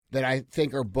that I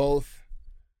think are both.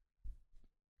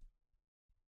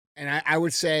 And I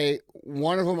would say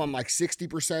one of them I'm like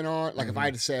 60% on. Like if I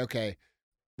had to say, okay,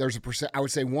 there's a percent, I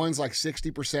would say one's like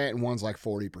 60% and one's like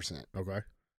 40%. Okay.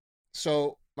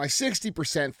 So my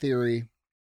 60% theory,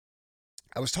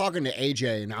 I was talking to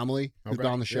AJ Anomaly, who's been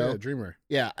on the show. Yeah, Dreamer.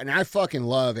 Yeah, and I fucking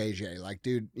love AJ. Like,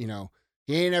 dude, you know,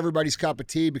 he ain't everybody's cup of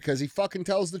tea because he fucking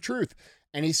tells the truth.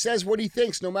 And he says what he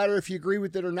thinks, no matter if you agree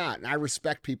with it or not. And I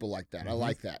respect people like that. I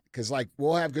like that. Because, like,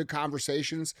 we'll have good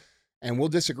conversations. And we'll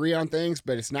disagree on things,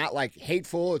 but it's not like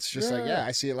hateful. It's just like, yeah,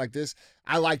 I see it like this.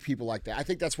 I like people like that. I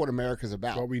think that's what America's about.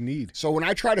 That's what we need. So when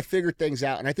I try to figure things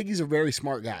out, and I think he's a very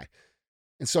smart guy.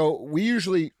 And so we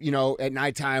usually, you know, at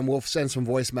nighttime, we'll send some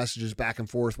voice messages back and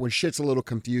forth when shit's a little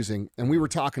confusing. And we were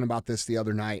talking about this the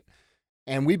other night.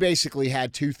 And we basically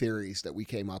had 2 theories that we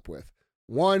came up with.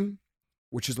 One,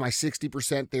 which is my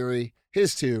 60% theory.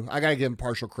 His 2, I got to give him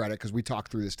partial credit because we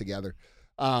talked through this together.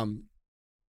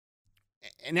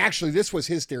 and actually this was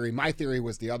his theory. My theory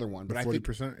was the other one, but I think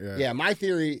 40%. yeah, my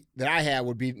theory that I had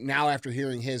would be now after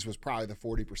hearing his was probably the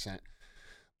 40%.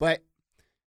 But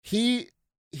he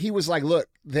was like, look,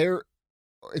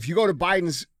 if you go to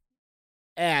Biden's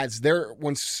ads, they're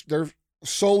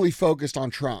solely focused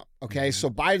on Trump. Okay, so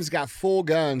Biden's got full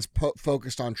guns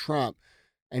focused on Trump,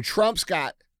 and Trump's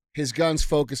got his guns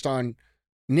focused on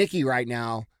Nikki right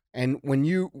now. And when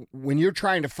you're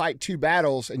trying to fight two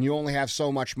battles and you only have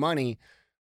so much money,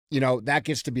 that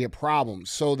gets to be a problem.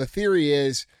 So the theory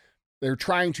is they're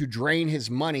trying to drain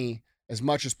his money as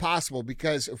much as possible,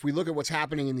 because if we look at what's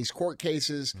happening in these court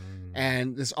cases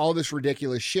and all this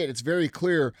ridiculous shit, it's very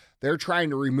clear they're trying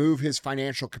to remove his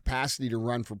financial capacity to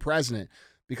run for president,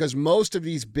 because most of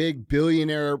these big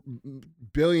billionaire,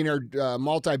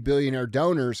 multi-billionaire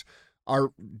donors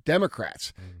are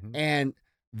Democrats. And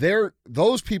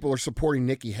those people are supporting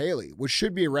Nikki Haley, which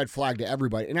should be a red flag to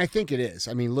everybody. And I think it is.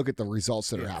 I mean, look at the results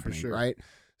that are happening, for sure. Right?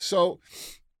 So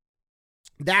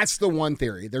that's the one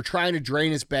theory. They're trying to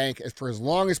drain his bank for as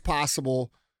long as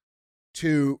possible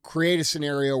to create a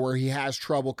scenario where he has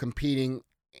trouble competing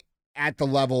at the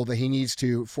level that he needs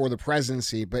to for the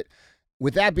presidency. But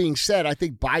with that being said, I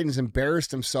think Biden's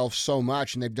embarrassed himself so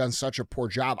much and they've done such a poor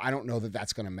job. I don't know that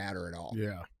that's going to matter at all.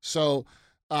 Yeah. So,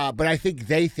 but I think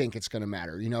they think it's going to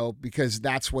matter, because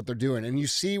that's what they're doing. And you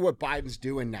see what Biden's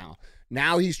doing now.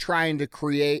 Now he's trying to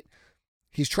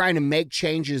make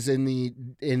changes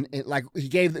in like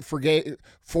he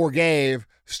forgave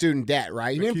student debt,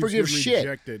 right? He didn't forgive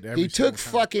shit. He took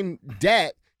fucking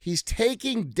debt. He's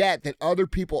taking debt that other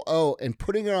people owe and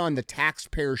putting it on the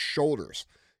taxpayer's shoulders.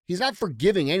 He's not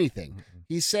forgiving anything.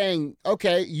 He's saying,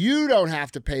 okay, you don't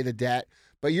have to pay the debt,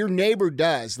 but your neighbor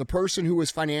does. The person who was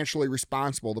financially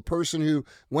responsible, the person who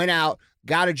went out,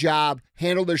 got a job,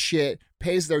 handled their shit,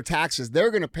 pays their taxes,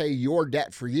 they're going to pay your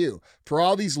debt for you. For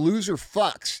all these loser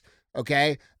fucks,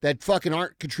 okay, that fucking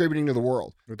aren't contributing to the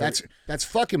world. That's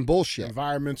fucking bullshit.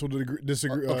 Environmental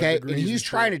disagree. Okay, and he's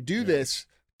trying to do this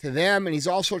to them, and he's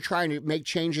also trying to make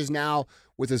changes now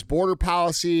with his border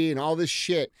policy and all this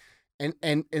shit.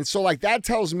 And so like that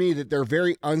tells me that they're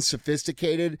very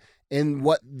unsophisticated in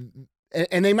what,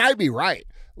 and they might be right.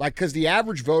 Like, because the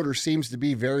average voter seems to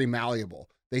be very malleable.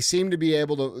 They seem to be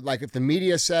able to, like, if the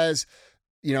media says,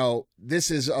 this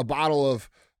is a bottle of,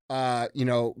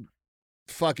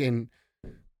 fucking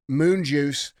moon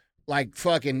juice, like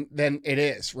fucking, then it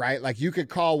is, right? Like you could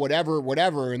call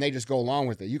whatever, and they just go along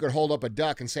with it. You could hold up a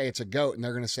duck and say it's a goat, and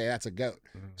they're going to say that's a goat.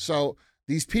 So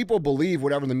these people believe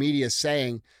whatever the media is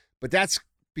saying, but that's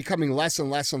becoming less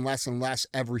and less and less and less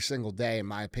every single day, in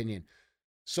my opinion.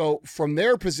 So from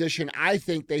their position, I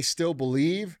think they still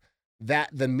believe that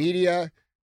the media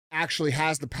actually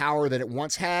has the power that it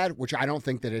once had, which I don't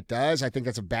think that it does. I think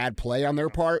that's a bad play on their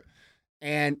part.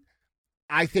 And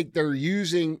I think they're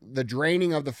using the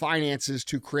draining of the finances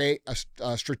to create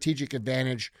a strategic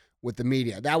advantage with the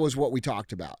media. That was what we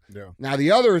talked about. Yeah. Now,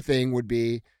 the other thing would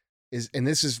be, and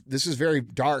this is very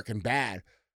dark and bad,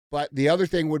 but the other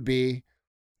thing would be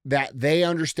that they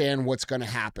understand what's going to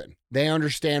happen. They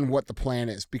understand what the plan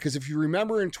is. Because if you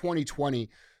remember in 2020,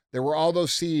 there were all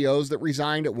those CEOs that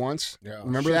resigned at once. Yeah,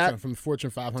 remember that? From the Fortune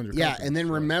 500. Yeah, and then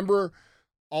remember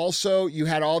also you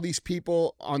had all these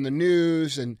people on the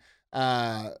news and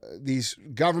these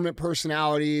government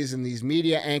personalities and these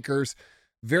media anchors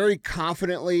very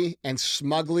confidently and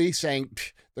smugly saying,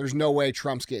 there's no way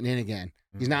Trump's getting in again.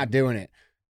 He's not doing it.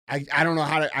 I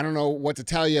don't know what to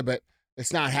tell you, but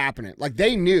it's not happening. Like,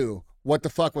 they knew what the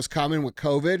fuck was coming with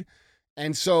COVID.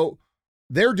 And so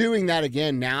they're doing that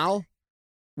again now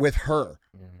with her.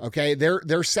 Okay.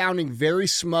 They're sounding very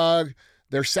smug.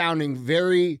 They're sounding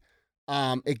very,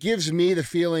 it gives me the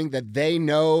feeling that they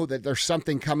know that there's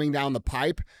something coming down the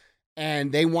pipe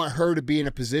and they want her to be in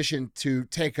a position to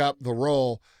take up the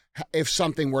role if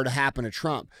something were to happen to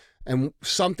Trump. And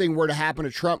something were to happen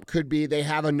to Trump could be they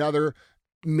have another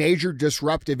major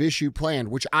disruptive issue planned,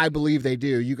 which I believe they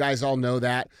do. You guys all know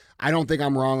that. I don't think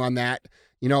I'm wrong on that.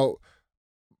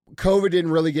 COVID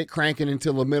didn't really get cranking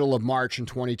until the middle of March in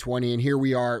 2020, and here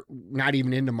we are, not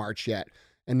even into March yet,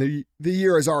 and the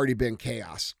year has already been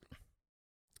chaos.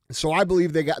 So I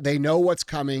believe they know what's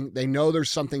coming. They know there's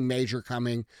something major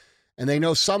coming, and they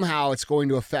know somehow it's going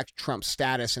to affect Trump's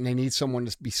status, and they need someone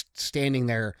to be standing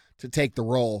there to take the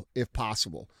role if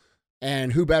possible.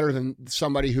 And who better than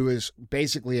somebody who is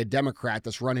basically a Democrat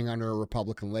that's running under a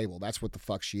Republican label? That's what the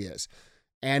fuck she is.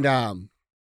 And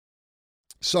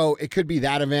so it could be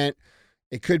that event.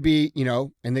 It could be,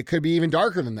 and it could be even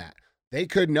darker than that. They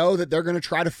could know that they're going to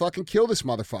try to fucking kill this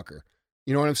motherfucker.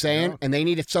 You know what I'm saying? Yeah. And they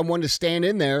needed someone to stand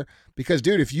in there because,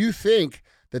 dude, if you think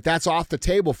that's off the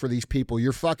table for these people,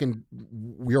 you're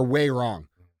way wrong.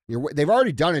 They've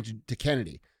already done it to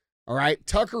Kennedy. All right.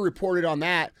 Tucker reported on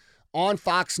that on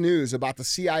Fox News about the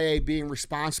CIA being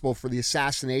responsible for the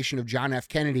assassination of John F.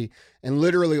 Kennedy. And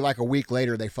literally like a week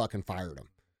later, they fucking fired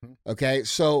him. Okay.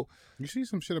 So you see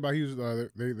some shit about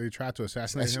they tried to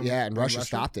assassinate him. Yeah. And Russia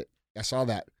stopped it. I saw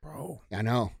that. Bro. I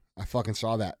know. I fucking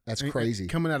saw that. That's crazy.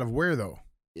 Coming out of where though?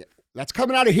 Yeah. That's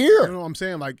coming out of here. You know what I'm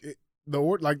saying? Like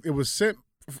it was sent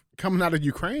coming out of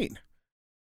Ukraine.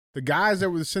 The guys that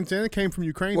were sent in came from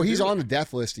Ukraine. Well, he's on the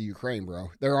death list of Ukraine, bro.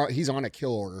 He's on a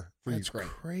kill order for That's Ukraine.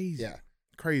 Crazy. Yeah.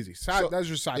 Crazy. That's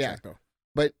just sidetrack, though.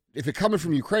 But if it's coming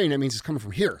from Ukraine, that means it's coming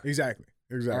from here. Exactly.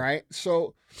 All right?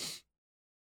 So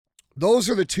those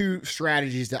are the two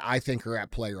strategies that I think are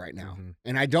at play right now. Mm-hmm.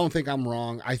 And I don't think I'm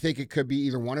wrong. I think it could be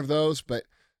either one of those, but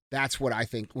that's what I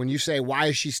think. When you say, why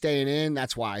is she staying in?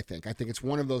 That's why I think. I think it's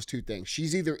one of those two things.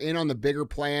 She's either in on the bigger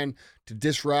plan to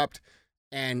disrupt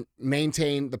and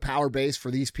maintain the power base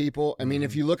for these people. I mean,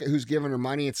 if you look at who's giving her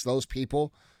money, it's those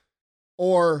people.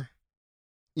 Or,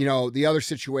 you know, the other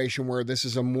situation where this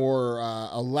is a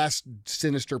less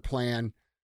sinister plan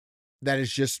that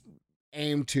is just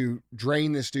aimed to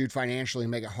drain this dude financially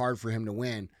and make it hard for him to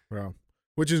win. Well,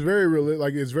 which is very real.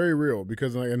 Like, it's very real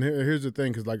because, like, and here's the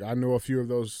thing, because, like, I know a few of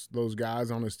those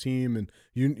guys on his team, and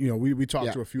you know, we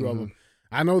talked to a few of them.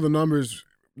 I know the numbers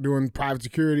doing private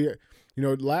security. You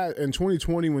know, in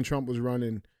 2020 when Trump was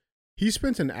running, he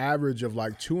spent an average of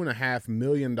like $2.5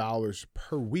 million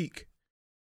per week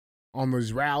on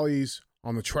those rallies,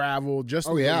 on the travel, just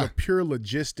the pure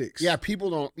logistics. Yeah, people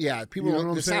don't.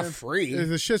 It's not free.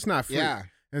 The shit's not free. Yeah,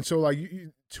 and so like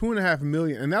 $2.5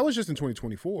 million, and that was just in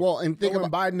 2024. Well, and think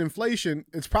about Biden inflation,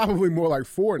 it's probably more like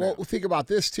 4 now. Well, think about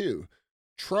this too.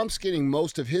 Trump's getting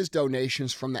most of his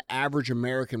donations from the average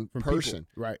American person.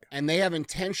 People. Right. And they have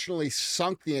intentionally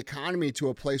sunk the economy to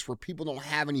a place where people don't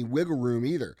have any wiggle room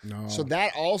either. No. So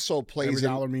that also plays Every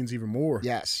dollar means even more.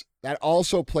 Yes. That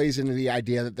also plays into the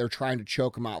idea that they're trying to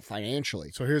choke them out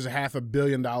financially. So here's a $500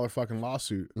 million fucking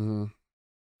lawsuit. Mm-hmm.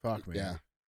 Fuck, man. Yeah.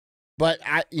 But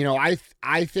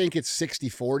I think it's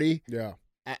 60-40. Yeah.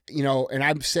 And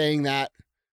I'm saying that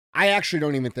I actually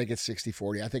don't even think it's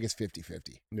 60-40. I think it's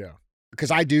 50-50. Yeah. Because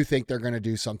I do think they're going to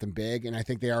do something big, and I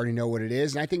think they already know what it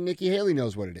is, and I think Nikki Haley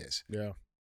knows what it is. Yeah.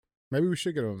 Maybe we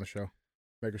should get her on the show.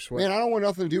 Make her sweat. Man, I don't want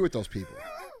nothing to do with those people.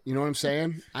 You know what I'm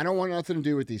saying? I don't want nothing to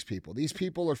do with these people. These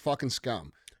people are fucking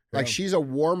scum. Like, she's a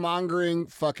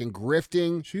warmongering, fucking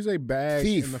grifting. She's a bag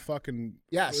thief. In the fucking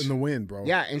in the wind, bro.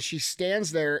 Yeah, and she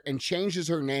stands there and changes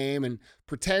her name and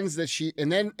pretends that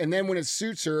and then when it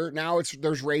suits her, now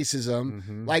there's racism.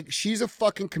 Mm-hmm. Like, she's a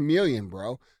fucking chameleon,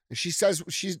 bro. And she says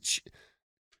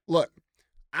look,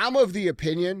 I'm of the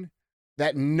opinion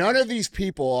that none of these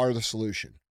people are the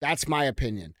solution. That's my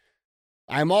opinion.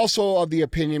 I'm also of the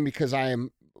opinion, because I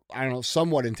am,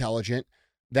 somewhat intelligent,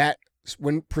 that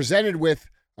when presented with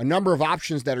a number of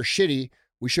options that are shitty,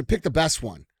 we should pick the best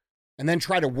one and then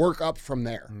try to work up from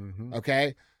there. Mm-hmm.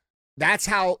 Okay? That's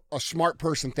how a smart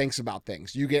person thinks about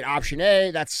things. You get option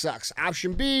A, that sucks.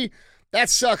 Option B, that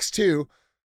sucks too.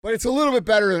 But it's a little bit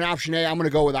better than option A. I'm going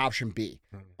to go with option B.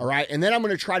 All right. And then I'm going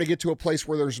to try to get to a place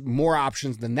where there's more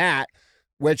options than that,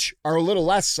 which are a little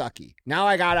less sucky. Now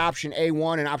I got option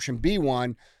A1 and option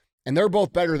B1, and they're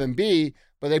both better than B,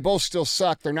 but they both still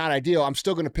suck. They're not ideal. I'm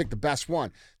still going to pick the best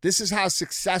one. This is how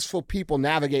successful people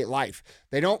navigate life.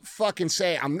 They don't fucking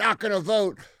say, I'm not going to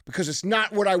vote because it's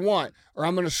not what I want, or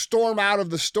I'm going to storm out of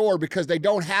the store because they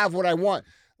don't have what I want.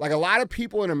 Like, a lot of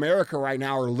people in America right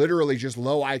now are literally just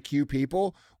low IQ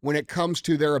people when it comes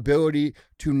to their ability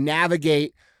to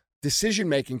navigate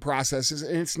decision-making processes.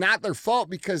 And it's not their fault,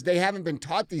 because they haven't been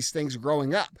taught these things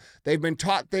growing up. They've been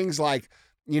taught things like,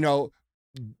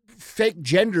 fake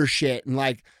gender shit and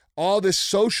like all this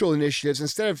social initiatives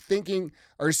instead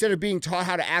of being taught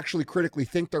how to actually critically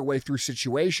think their way through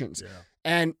situations. Yeah.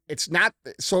 And it's not,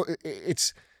 so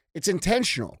it's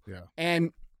intentional. Yeah.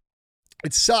 And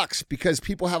it sucks because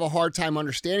people have a hard time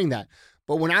understanding that.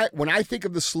 But when I think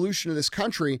of the solution to this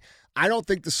country, I don't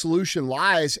think the solution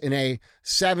lies in a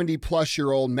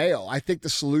 70-plus-year-old male. I think the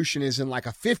solution is in like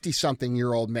a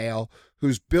 50-something-year-old male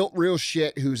who's built real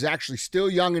shit, who's actually still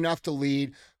young enough to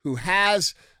lead, who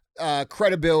has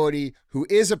credibility, who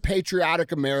is a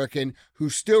patriotic American, who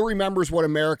still remembers what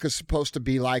America's supposed to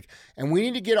be like. And we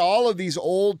need to get all of these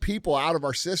old people out of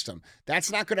our system.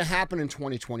 That's not going to happen in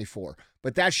 2024,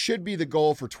 but that should be the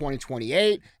goal for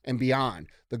 2028 and beyond.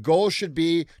 The goal should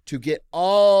be to get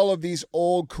all of these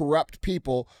old corrupt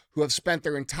people who have spent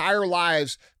their entire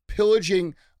lives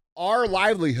pillaging our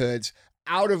livelihoods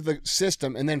out of the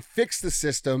system, and then fix the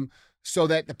system so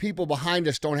that the people behind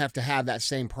us don't have to have that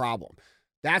same problem.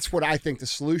 That's what I think the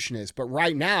solution is. But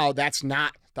right now, that's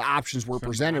not the options we're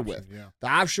presented with. Yeah. The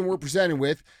option we're presented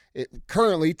with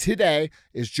currently today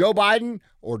is Joe Biden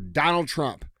or Donald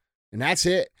Trump. And that's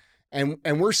it. And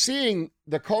we're seeing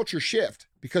the culture shift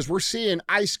because we're seeing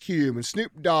Ice Cube and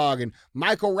Snoop Dogg and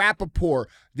Michael Rappaport,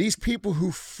 these people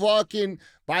who fucking,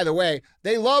 by the way,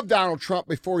 they loved Donald Trump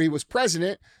before he was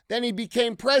president. Then he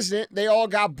became president. They all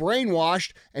got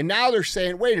brainwashed. And now they're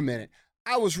saying, wait a minute,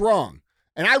 I was wrong.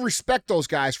 And I respect those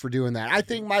guys for doing that. I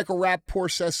think Michael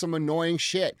Rappaport says some annoying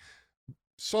shit.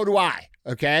 So do I,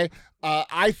 okay?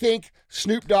 I think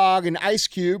Snoop Dogg and Ice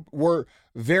Cube were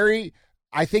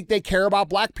I think they care about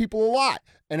black people a lot.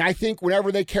 And I think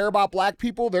whenever they care about black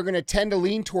people, they're going to tend to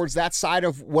lean towards that side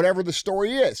of whatever the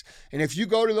story is. And if you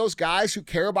go to those guys who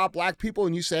care about black people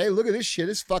and you say, hey, look at this shit,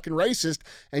 it's fucking racist,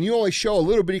 and you only show a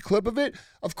little bitty clip of it,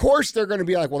 of course they're going to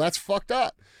be like, well, that's fucked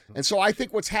up. And so I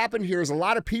think what's happened here is a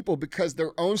lot of people, because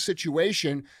their own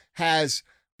situation has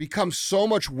become so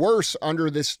much worse under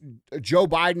this Joe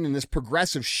Biden and this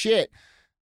progressive shit,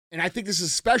 and I think this is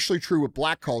especially true with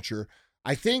black culture,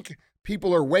 I think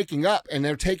people are waking up and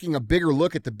they're taking a bigger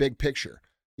look at the big picture.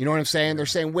 You know what I'm saying? They're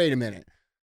saying, wait a minute,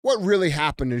 what really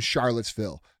happened in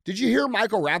Charlottesville? Did you hear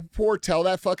Michael Rappaport tell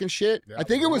that fucking shit? Yeah, I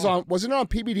think it was wasn't it on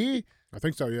PBD? I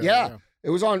think so, yeah. Yeah. It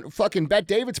was on fucking Bet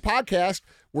David's podcast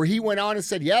where he went on and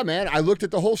said, yeah, man, I looked at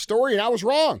the whole story and I was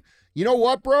wrong. You know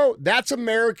what, bro? That's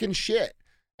American shit.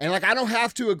 And like, I don't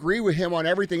have to agree with him on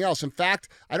everything else. In fact,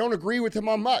 I don't agree with him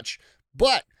on much,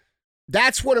 but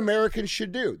that's what Americans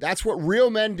should do. That's what real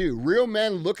men do. Real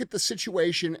men look at the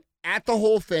situation, at the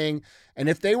whole thing, and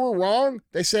if they were wrong,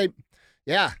 they say,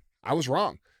 yeah, I was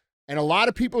wrong. And a lot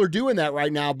of people are doing that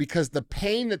right now because the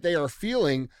pain that they are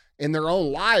feeling in their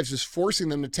own lives is forcing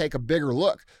them to take a bigger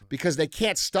look because they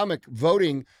can't stomach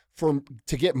voting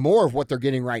to get more of what they're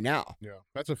getting right now. Yeah,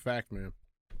 that's a fact, man.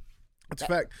 That's a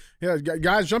fact. Yeah,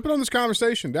 guys, jumping on this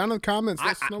conversation down in the comments.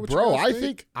 Let us know what you guys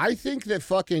think. I think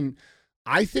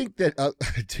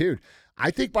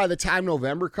by the time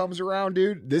November comes around,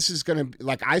 dude, this is going to,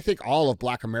 like, I think all of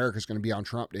Black America is going to be on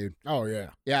Trump, dude. Oh,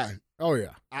 yeah. Yeah. Oh, yeah.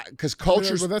 Because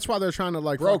culture's, but that's why they're trying to,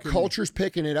 like, culture's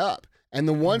picking it up. And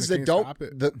the ones that don't,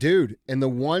 and the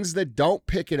ones that don't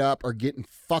pick it up are getting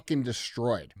fucking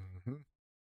destroyed. Mm-hmm.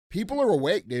 People are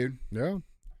awake, dude. Yeah.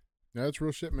 Yeah, that's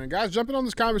real shit, man. Guys, jumping on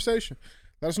this conversation.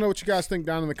 Let us know what you guys think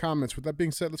down in the comments. With that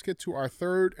being said, let's get to our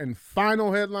third and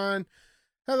final headline.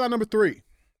 Headline number 3.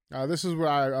 This is what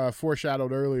I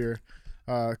foreshadowed earlier.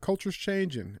 Culture's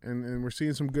changing, and we're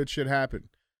seeing some good shit happen.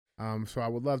 So I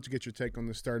would love to get your take on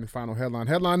this third and final headline.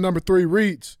 Headline number 3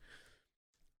 reads,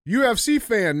 UFC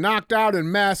fan knocked out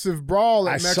in massive brawl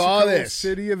at Mexico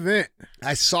City event.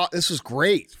 This was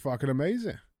great. It's fucking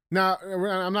amazing. Now,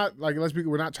 I'm not, like,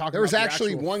 we're not talking There was about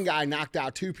actually one guy knocked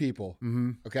out 2 people.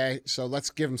 Mm-hmm. Okay, so let's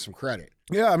give him some credit.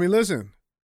 Yeah, I mean, listen.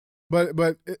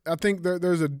 But I think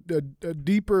there's a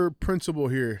deeper principle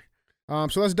here.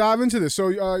 So let's dive into this.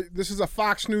 So this is a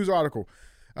Fox News article.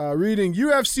 Reading,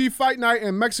 UFC Fight Night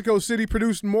in Mexico City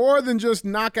produced more than just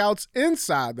knockouts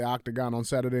inside the octagon on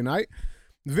Saturday night.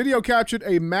 The video captured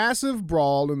a massive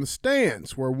brawl in the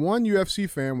stands where one UFC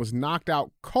fan was knocked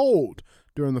out cold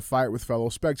during the fight with fellow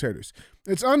spectators.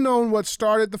 It's unknown what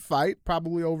started the fight,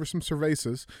 probably over some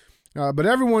cervezas. But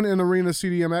everyone in Arena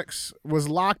CDMX was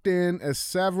locked in as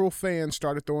several fans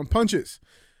started throwing punches.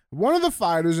 One of the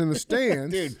fighters in the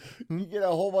stands... Dude, you get a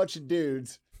whole bunch of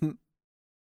dudes,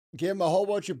 give them a whole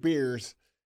bunch of beers,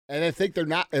 and they think they're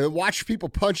not... And watch people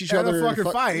punch each other. They're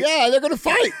fucking fight. Yeah, they're going to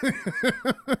fight.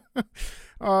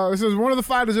 It says one of the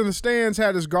fighters in the stands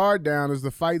had his guard down as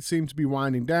the fight seemed to be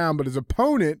winding down, but his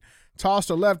opponent tossed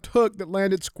a left hook that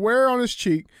landed square on his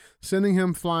cheek, sending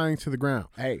him flying to the ground.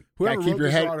 Hey, whoever keep wrote your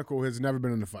this head... article has never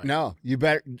been in a fight. No, you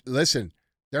better... Listen,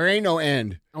 there ain't no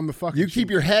end. On the fucking You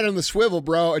keep your head on the swivel,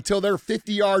 bro, until they're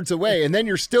 50 yards away, and then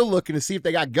you're still looking to see if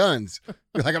they got guns.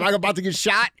 You're like, am I about to get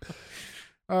shot?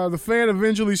 The fan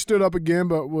eventually stood up again,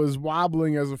 but was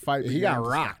wobbling as the fight began. He got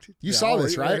rocked. You saw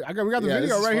this, right? We got the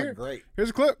video right here. Great. Here's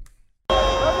a clip.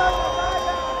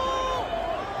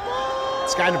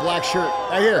 This guy in the black shirt,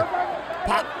 right here.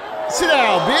 Pop. Sit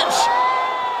down, bitch.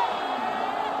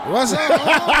 What's up?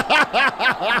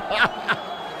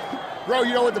 Bro,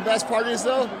 you know what the best part is,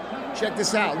 though? Check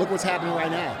this out. Look what's happening right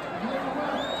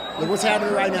now. Look what's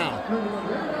happening right now.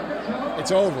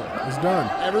 It's over. It's done.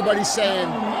 Everybody's saying,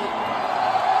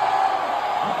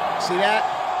 see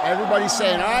that? Everybody's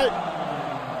saying, all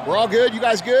right, we're all good. You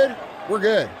guys good? We're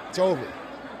good. It's over.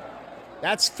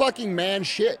 That's fucking man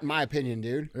shit, in my opinion,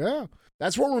 dude. Yeah.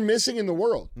 That's what we're missing in the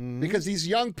world. Mm-hmm. Because these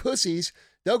young pussies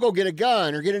they'll go get a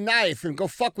gun or get a knife and go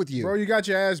fuck with you. Bro, you got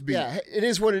your ass beat. Yeah, it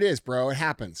is what it is, bro. It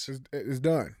happens. It's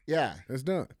done. Yeah. It's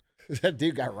done. That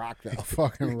dude got rocked, though.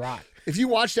 Fucking rocked. If you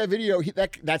watch that video,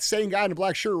 that same guy in the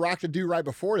black shirt rocked a dude right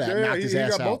before that and knocked his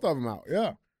ass out. He got both of them out,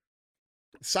 yeah.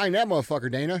 Sign that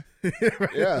motherfucker, Dana.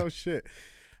 Yeah. No shit.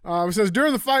 It says,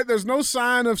 during the fight, there's no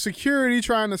sign of security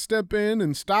trying to step in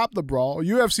and stop the brawl.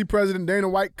 UFC President Dana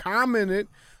White commented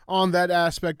on that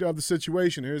aspect of the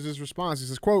situation. Here's his response. He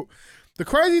says, quote, the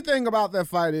crazy thing about that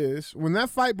fight is, when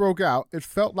that fight broke out, it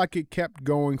felt like it kept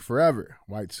going forever,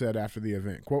 White said after the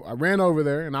event. Quote, I ran over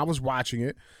there and I was watching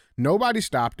it. Nobody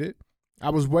stopped it. I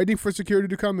was waiting for security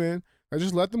to come in. I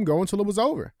just let them go until it was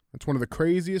over. That's one of the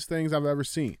craziest things I've ever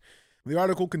seen. The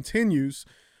article continues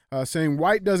saying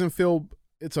White doesn't feel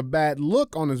it's a bad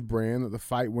look on his brand that the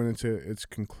fight went into its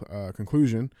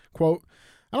conclusion. Quote,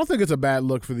 I don't think it's a bad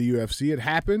look for the UFC. It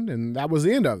happened, and that was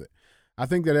the end of it. I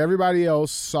think that everybody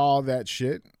else saw that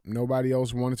shit. Nobody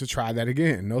else wanted to try that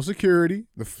again. No security.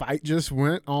 The fight just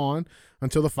went on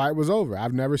until the fight was over.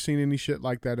 I've never seen any shit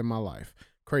like that in my life.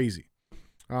 Crazy.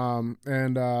 For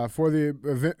the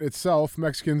event itself,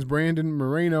 Mexicans Brandon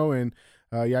Moreno and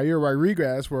Yair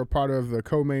Rodriguez were a part of the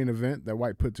co-main event that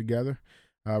White put together.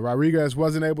 Rodriguez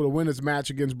wasn't able to win his match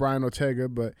against Brian Ortega,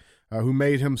 but who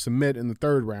made him submit in the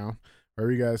third round.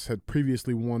 Rodriguez had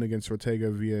previously won against Ortega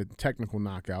via technical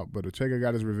knockout, but Ortega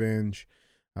got his revenge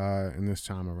in this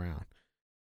time around.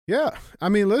 Yeah, I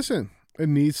mean, listen, it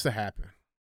needs to happen.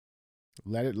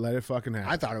 Let it fucking happen.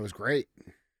 I thought it was great.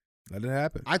 Let it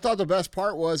happen. I thought the best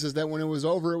part was that when it was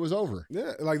over, it was over.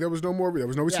 Yeah, like there was no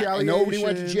retaliation. Nobody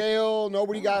went to jail.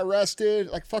 Nobody got arrested.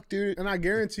 Like, fuck, dude. And I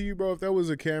guarantee you, bro, if there was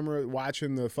a camera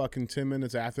watching the fucking 10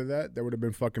 minutes after that, there would have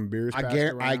been fucking beers passed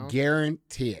around. I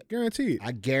guarantee it. Guarantee it.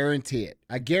 I guarantee it.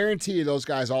 I guarantee you those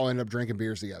guys all end up drinking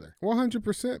beers together.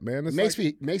 100%, man. It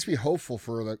makes me hopeful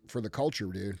for the culture,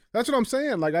 dude. That's what I'm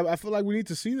saying. Like, I feel like we need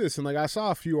to see this. And, like, I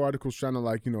saw a few articles trying to,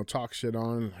 like, talk shit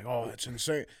on. Like, oh, it's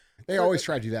insane. They always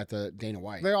try to do that to Dana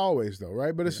White. They always, though,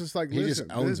 right? But it's just like, listen,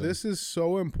 just owns this is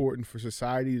so important for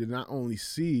society to not only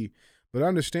see, but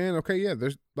understand, okay, yeah,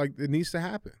 there's like, it needs to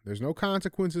happen. There's no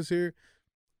consequences here.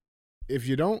 If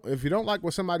you don't like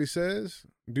what somebody says,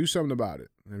 do something about it.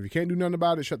 And if you can't do nothing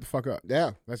about it, shut the fuck up.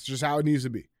 Yeah. That's just how it needs to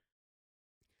be.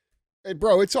 Hey,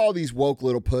 bro, it's all these woke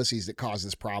little pussies that cause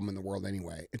this problem in the world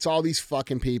anyway. It's all these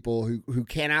fucking people who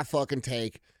cannot fucking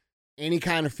take any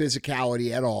kind of physicality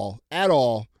at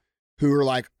all, who are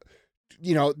like,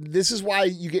 this is why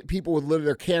you get people with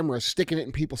their cameras sticking it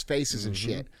in people's faces and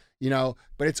shit,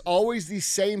 but it's always these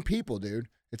same people, dude.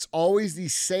 It's always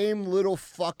these same little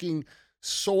fucking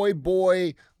soy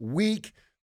boy, weak,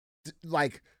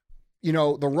 like,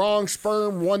 the wrong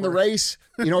sperm won the race,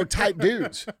 type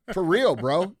dudes. For real,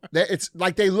 bro. It's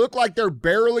like they look like they're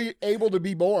barely able to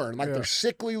be born. Like they're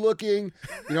sickly looking.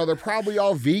 They're probably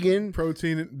all vegan.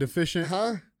 Protein deficient.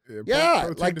 Huh?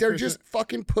 Yeah, like they're just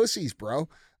fucking pussies, bro.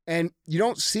 And you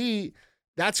don't see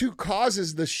that's who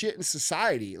causes the shit in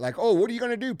society. Like, oh, what are you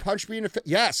going to do? Punch me in the face?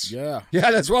 Yes. Yeah.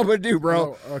 Yeah, that's what I'm going to do,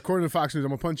 bro. According to Fox News, I'm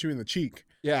going to punch you in the cheek.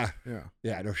 Yeah. Yeah.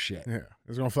 Yeah, no shit. Yeah.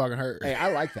 It's going to fucking hurt. Hey,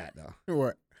 I like that, though.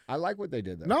 What? I like what they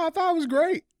did, though. No, I thought it was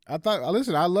great.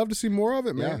 Listen, I'd love to see more of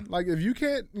it, man. Yeah. Like, if you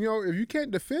can't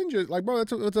defend your, like, bro,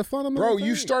 it's a fundamental Bro, thing.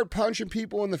 you start punching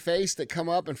people in the face that come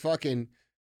up and fucking,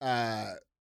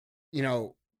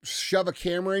 shove a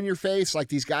camera in your face like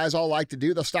these guys all like to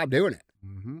do, they'll stop doing it.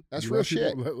 Mm-hmm. That's real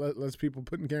shit. Lets people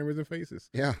putting cameras in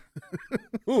faces. Yeah.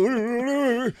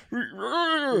 Yeah.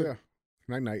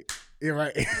 Night. Yeah,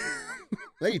 right.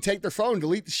 Then you take their phone,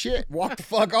 delete the shit, walk the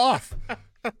fuck off.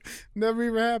 Never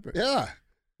even happened. Yeah.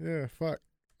 Yeah, fuck.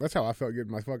 That's how I felt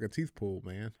getting my fucking teeth pulled,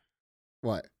 man.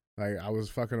 What? Like, I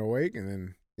was fucking awake and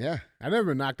then... Yeah. I've never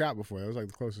been knocked out before. That was like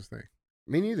the closest thing.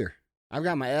 Me neither. I've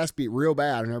got my ass beat real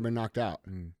bad. I've never been knocked out.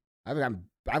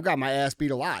 I've got my ass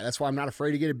beat a lot. That's why I'm not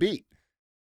afraid to get it beat.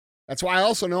 That's why I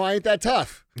also know I ain't that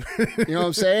tough. You know what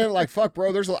I'm saying? Like, fuck,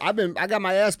 bro. I got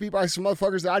my ass beat by some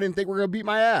motherfuckers that I didn't think were gonna beat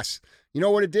my ass. You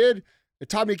know what it did? It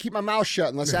taught me to keep my mouth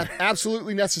shut unless that's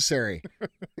absolutely necessary.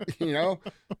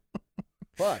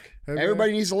 Fuck. Hey,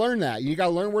 everybody needs to learn that. You got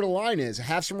to learn where the line is.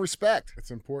 Have some respect.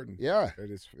 It's important. Yeah. It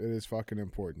is fucking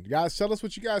important. Guys, tell us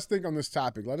what you guys think on this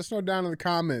topic. Let us know down in the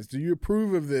comments. Do you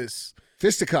approve of this?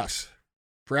 Fisticuffs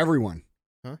for everyone.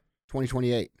 Huh?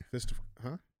 2028.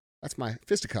 Huh? That's my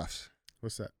fisticuffs.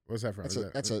 What's that? What's that from?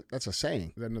 That's a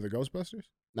saying. Is that another Ghostbusters?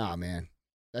 Nah, man.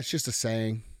 That's just a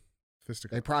saying.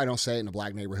 Fisticuffs. They probably don't say it in the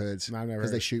black neighborhoods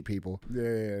because they shoot people.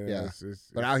 Yeah.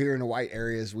 But out here in the white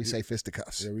areas, we say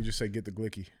fisticuffs. Yeah, we just say get the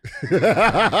glicky. You know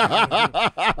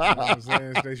what I'm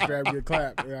saying? Stay strapped, get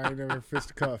clapped. Yeah, I ain't never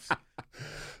fisticuffs.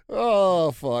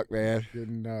 Oh, fuck, man.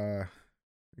 Getting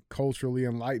culturally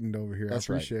enlightened over here. That's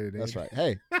I appreciate it. That's right.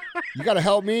 Hey, you got to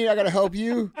help me. I got to help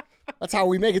you. That's how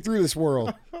we make it through this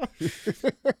world.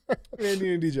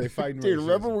 Andy and DJ fighting. Dude, racism.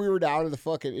 remember we were down in the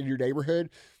fucking in your neighborhood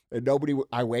and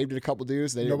I waved at a couple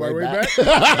dudes. They didn't Nobody wave waved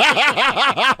back.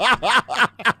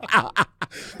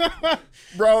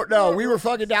 Bro, no, we were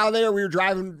fucking down there. We were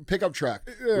driving pickup truck.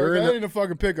 Yeah, we were that ain't a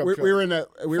fucking pickup truck. we were in the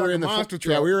monster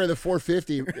truck. Yeah, we were in the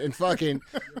 450 and fucking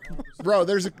bro.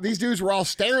 These dudes were all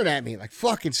staring at me, like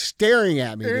fucking staring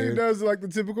at me. Andy Dude. does like the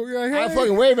typical. Yeah, hey. I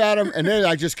fucking wave at him, and then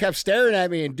I just kept staring at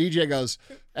me. And DJ goes,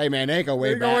 "Hey man, they ain't gonna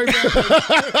wave back."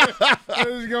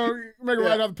 Let's go make it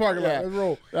right out the parking lot. Let's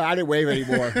roll. No, I didn't wave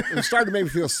anymore. It was starting to make me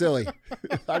feel silly.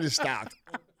 I just stopped.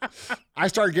 I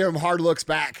started giving them hard looks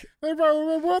back. They probably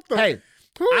went, what the? Hey,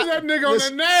 who is that nigga on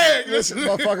the neck? Listen,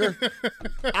 motherfucker.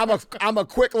 I'm a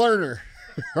quick learner.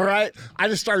 All right. I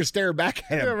just started staring back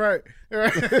at him. Yeah, right.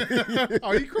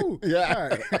 Oh, he cool.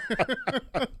 Yeah.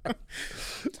 All right.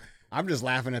 I'm just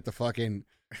laughing at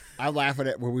I'm laughing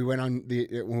at when we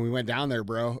went down there,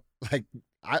 bro. Like,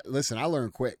 I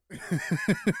learned quick.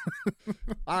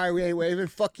 All right, we ain't waving.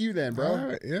 Fuck you then, bro. All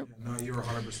right, yep. No, you were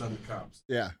 100% the cops.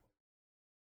 Yeah.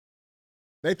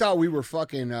 They thought we were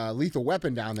fucking Lethal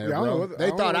Weapon down there, Yeah, bro. They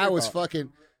thought I was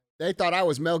fucking. They thought I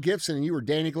was Mel Gibson and you were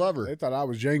Danny Glover. They thought I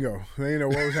was Django. They didn't know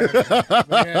what was happening.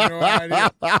 They had no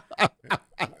idea.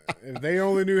 If they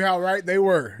only knew how right they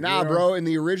were. Nah, bro. In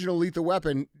the original Lethal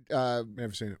Weapon,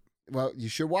 Never seen it. well, you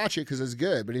should watch it because it's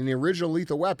good. But in the original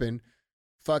Lethal Weapon,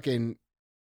 fucking,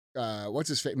 what's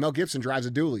his face? Mel Gibson drives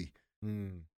a dually,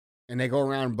 and they go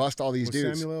around and bust all these Was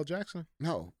dudes. Samuel L. Jackson?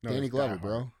 No, No, Danny it's Glover, Die Hard.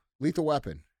 bro. Lethal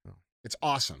Weapon. Oh. It's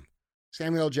awesome.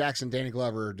 Samuel L. Jackson, Danny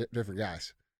Glover are different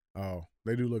guys. Oh,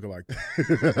 they do look alike.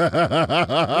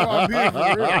 I'm being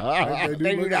for real.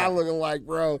 They do not look alike,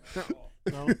 bro.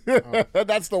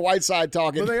 That's the white side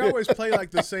talking. But they always play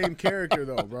like the same character,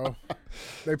 though, bro.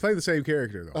 They play the same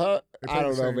character, though. They play I the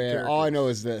don't know, same man. character. All I know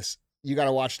is this. You got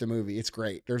to watch the movie. It's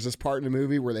great. There's this part in the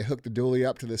movie where they hook the dually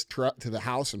up to this truck to the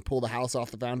house and pull the house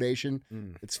off the foundation.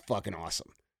 It's fucking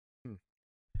awesome.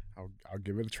 I'll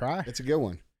give it a try. It's a good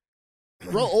one.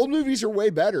 Bro, old movies are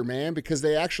way better, man, because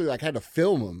they actually like had to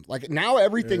film them. Like now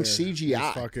everything's CGI.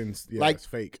 It's fucking, Like, it's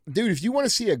fake. Dude, if you want to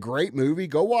see a great movie,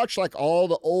 go watch like all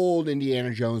the old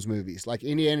Indiana Jones movies, like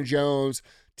Indiana Jones,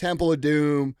 Temple of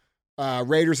Doom,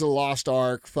 Raiders of the Lost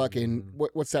Ark, fucking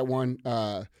what's that one?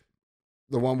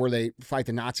 The one where they fight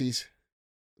the Nazis,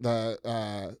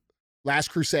 the Last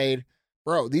Crusade.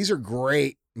 Bro, these are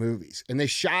great movies, and they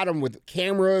shot them with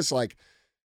cameras. Like,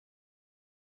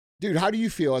 dude, how do you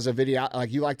feel as a video?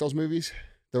 Like, you like those movies,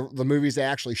 the movies they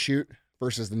actually shoot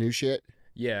versus the new shit?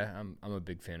 Yeah, I'm a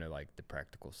big fan of like the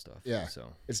practical stuff. Yeah.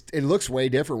 So It looks way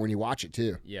different when you watch it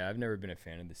too. yeah, I've never been a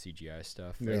fan of the CGI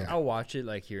stuff. Yeah. Like, I'll watch it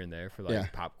like here and there for like Yeah.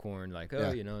 popcorn, like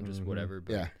Yeah. just whatever.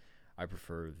 But Yeah. I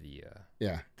prefer the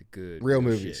Yeah. good Real good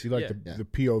movies. shit. You like Yeah, the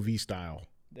POV style.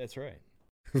 that's right.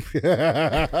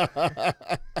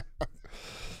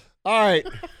 All right,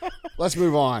 let's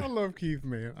move I on. love Keith,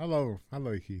 man. I love him. I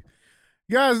love Keith.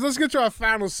 Guys, let's get to our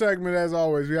final segment. As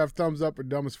always, we have thumbs up or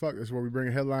dumb as fuck. This is where we bring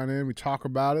a headline in, we talk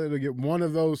about it. It'll get one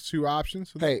of those two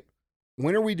options. Hey,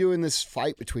 when are we doing this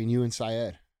fight between you and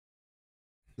Syed?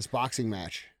 This boxing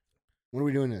match. When are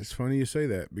we doing It's this? funny you say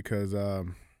that because I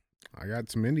got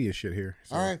some India shit here.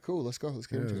 So, All right, cool. Let's go. Let's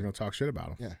yeah, get we're into it. gonna talk shit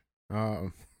about them. Yeah.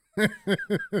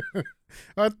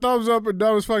 Our thumbs up or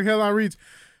dumb as fuck headline reads: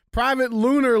 Private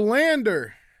lunar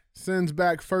lander sends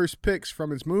back first pics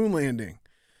from its moon landing.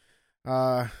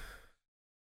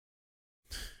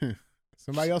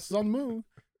 Somebody else is on the moon.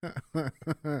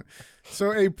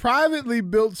 So a privately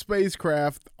built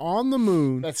spacecraft on the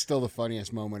moon. That's still the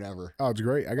funniest moment ever. Oh, it's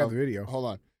great. I got the video. Hold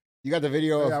on. You got the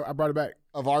video Yeah, I brought it back.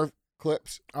 of our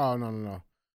clips? Oh, no.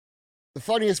 The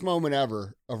funniest moment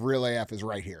ever of Real AF is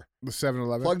right here. The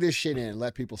 7-Eleven. Plug this shit in and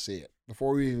let people see it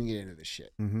before we even get into this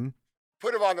shit. Mm-hmm.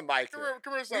 Put him on the mic. Come here,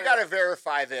 We got to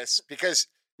verify this because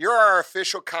you're our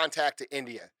official contact to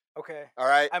India. Okay. All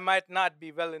right? I might not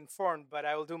be well informed, but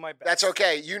I will do my best. That's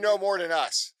okay. You know more than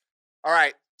us. All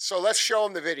right. So let's show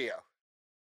them the video.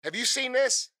 Have you seen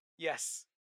this? Yes.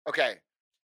 Okay.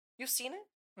 You've seen it?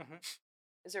 Mm-hmm.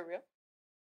 Is it real?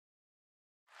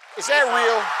 Is that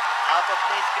real? आप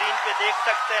अपनी screen पे देख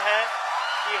सकते हैं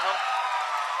कि हम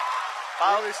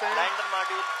lander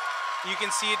module You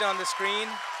can see it on the screen.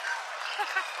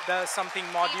 The something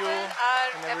module. People are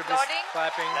and everybody's applauding.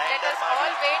 clapping. Let us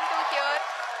all wait to hear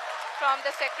from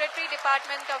the Secretary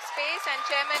Department of Space and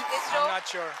Chairman ISRO, I'm not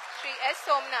sure. Shri S.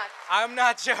 Somnath. I'm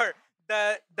not sure.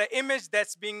 The image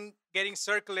that's getting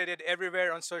circulated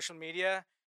everywhere on social media,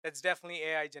 that's definitely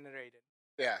AI generated.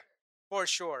 Yeah. For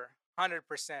sure. 100%.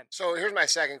 So here's my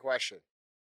second question.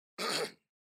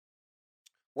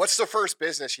 What's the first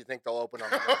business you think they'll open on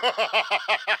the moon?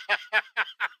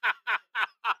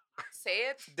 Say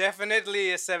it.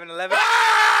 Definitely a 7-Eleven.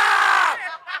 Ah!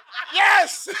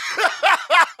 Yes!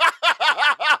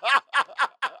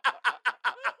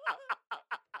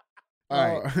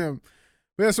 All right.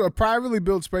 Yeah, so a privately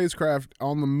built spacecraft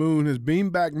on the moon has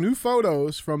beamed back new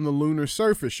photos from the lunar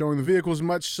surface, showing the vehicle's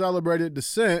much celebrated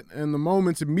descent and the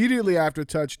moments immediately after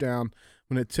touchdown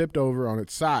when it tipped over on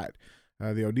its side.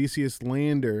 The Odysseus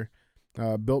lander,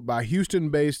 built by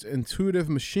Houston-based Intuitive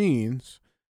Machines,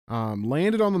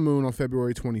 landed on the moon on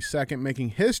February 22nd, making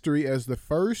history as the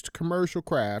first commercial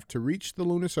craft to reach the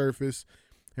lunar surface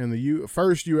and the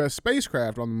first U.S.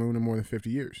 spacecraft on the moon in more than 50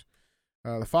 years.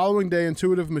 The following day,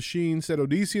 Intuitive Machines said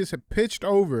Odysseus had pitched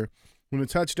over when it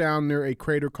touched down near a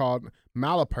crater called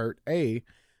Malapert A,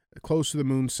 close to the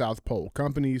moon's south pole.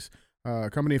 Company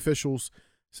officials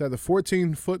said the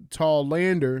 14-foot-tall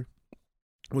lander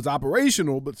was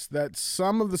operational, but that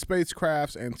some of the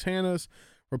spacecraft's antennas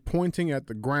were pointing at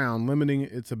the ground, limiting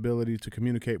its ability to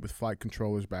communicate with flight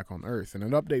controllers back on Earth. In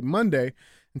an update Monday,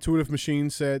 Intuitive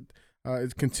Machines said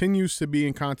it continues to be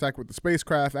in contact with the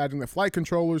spacecraft, adding that flight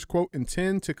controllers, quote,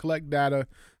 intend to collect data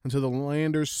until the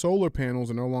lander's solar panels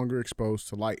are no longer exposed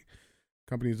to light.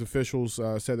 Company's officials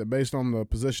said that based on the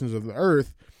positions of the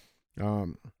Earth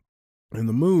and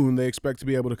the moon, they expect to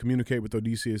be able to communicate with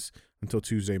Odysseus until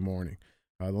Tuesday morning.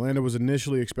 The lander was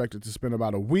initially expected to spend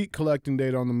about a week collecting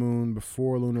data on the moon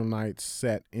before lunar nights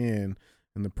set in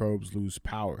and the probes lose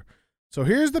power. So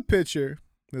here's the picture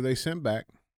that they sent back.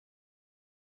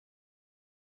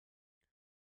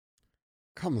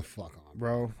 Come the fuck on,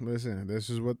 Bro, listen, this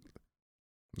is what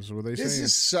they say. This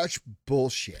is such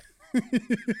bullshit.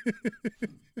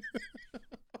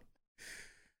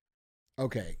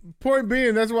 Okay. Point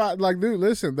being, that's why, like, dude,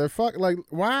 listen, they're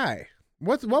why?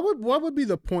 What would be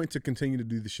the point to continue to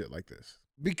do the shit like this?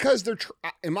 Because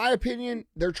in my opinion,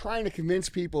 they're trying to convince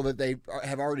people that they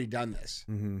have already done this.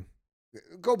 Mm-hmm.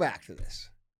 Go back to this.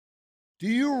 Do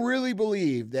you really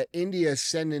believe that India's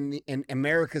sending and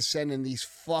America's sending these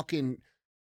fucking?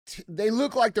 They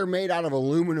look like they're made out of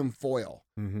aluminum foil.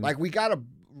 Mm-hmm. Like we got a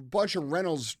bunch of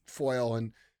Reynolds foil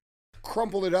and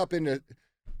crumpled it up into.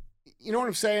 You know what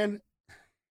I'm saying?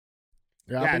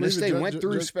 Yeah, and this thing went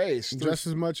through space. Just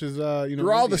as much as,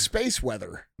 through all the space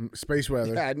weather. Space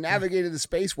weather. Yeah, navigated the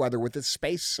space weather with its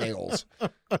space sails.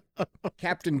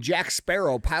 Captain Jack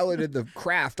Sparrow piloted the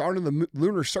craft onto the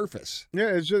lunar surface.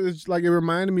 Yeah, it's like it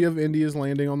reminded me of India's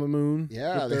landing on the moon.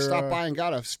 Yeah, they stopped by and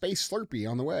got a space Slurpee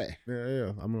on the way.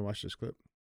 Yeah. I'm going to watch this clip.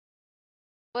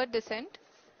 Descent,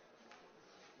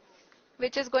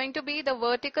 which is going to be the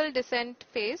vertical descent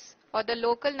phase or the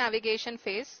local navigation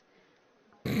phase.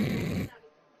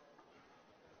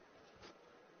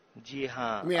 जी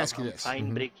हाँ, Let me ask you this.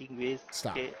 Fine breaking veg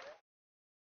Stop. के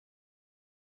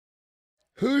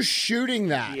Who's shooting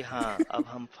that? जी हाँ, अब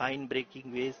हम fine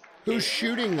breaking veg Who's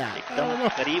shooting that? एकदम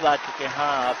करीब आ चुके हैं।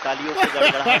 हाँ, आप तालियों के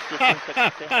गड़गड़ाहट से सुन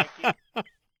सकते हैं कि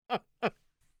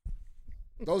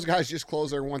Those guys just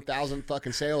closed their 1,000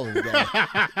 fucking sales a day.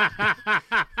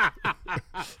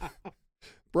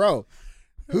 Bro,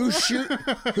 who's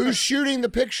shooting the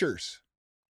pictures?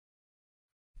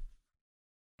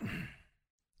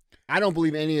 I don't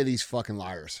believe any of these fucking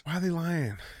liars. Why are they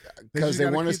lying? Because they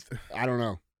want us. I don't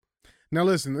know. Now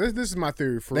listen, this is my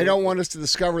theory. They don't want us to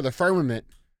discover the firmament.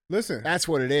 Listen, that's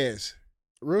what it is.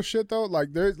 Real shit though.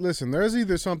 Like there's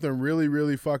either something really,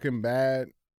 really fucking bad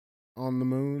on the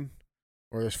moon,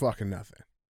 or there's fucking nothing,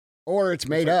 or it's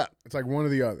made up. It's like one or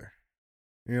the other.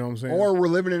 You know what I'm saying? Or we're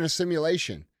living in a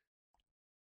simulation.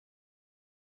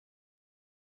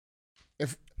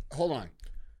 Hold on.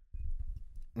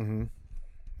 Mm-hmm.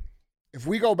 If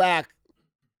we go back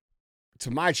to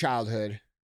my childhood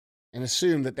and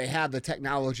assume that they had the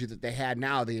technology that they had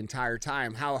now the entire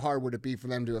time, how hard would it be for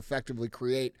them to effectively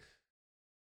create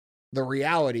the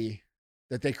reality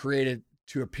that they created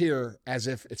to appear as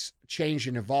if it's changed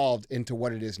and evolved into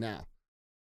what it is now?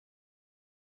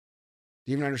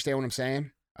 Do you even understand what I'm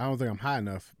saying? I don't think I'm high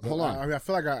enough. Hold on. I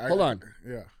feel like I hold on.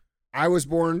 Yeah. I was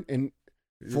born in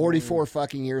 44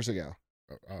 fucking years ago.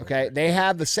 Okay. They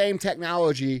have the same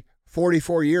technology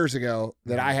 44 years ago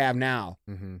that I have now,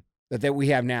 that we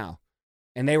have now.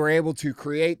 And they were able to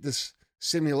create this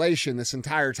simulation this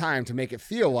entire time to make it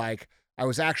feel like I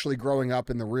was actually growing up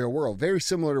in the real world. Very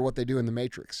similar to what they do in the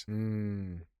Matrix.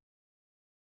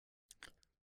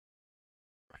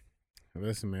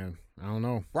 Listen, man, I don't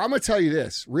know. Well, I'm going to tell you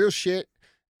this. Real shit.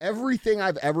 Everything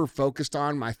I've ever focused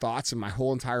on, my thoughts and my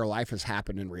whole entire life has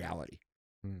happened in reality.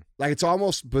 Like, it's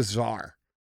almost bizarre.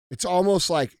 It's almost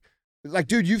like,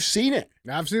 dude, you've seen it.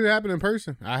 I've seen it happen in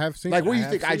person. I have seen. Like, what do you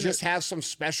have think? I seen just it. have some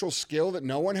special skill that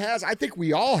no one has? I think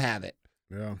we all have it.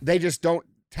 Yeah. They just don't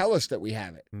tell us that we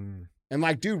have it. Mm. And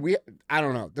like, dude, I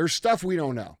don't know. There's stuff we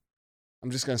don't know. I'm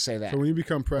just gonna say that. So when you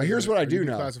become president, here's what I are do you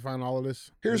know. Classifying all of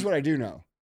this. Here's what I do know.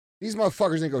 These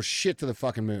motherfuckers didn't go shit to the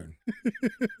fucking moon.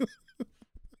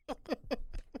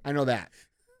 I know that.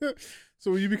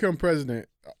 So when you become president,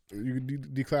 you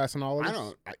declassing all of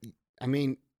this? I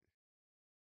mean,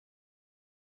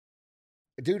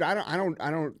 dude, I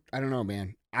don't know,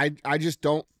 man. I just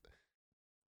don't.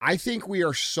 I think we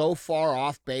are so far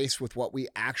off base with what we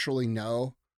actually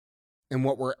know and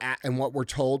what we're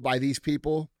told by these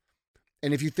people.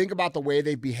 And if you think about the way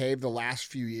they've behaved the last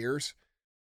few years,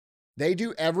 they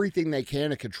do everything they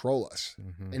can to control us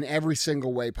in every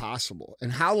single way possible.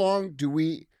 And how long do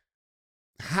we?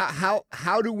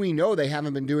 How do we know they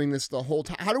haven't been doing this the whole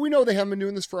time? How do we know they haven't been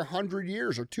doing this for 100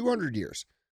 years or 200 years?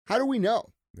 How do we know?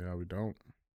 Yeah, we don't.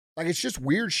 Like, it's just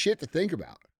weird shit to think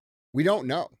about. We don't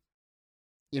know.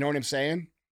 You know what I'm saying?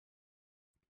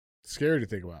 Scary to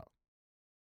think about.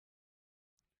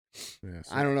 Yeah,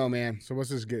 so, I don't know, man. So what's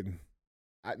this getting?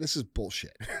 This is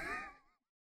bullshit.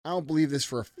 I don't believe this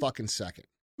for a fucking second.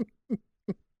 All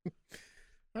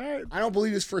right. I don't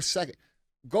believe this for a second.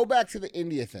 Go back to the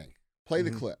India thing. Play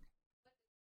the clip.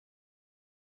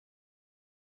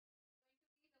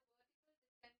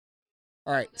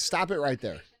 All right, stop it right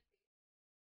there.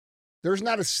 There's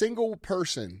not a single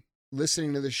person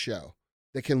listening to this show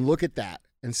that can look at that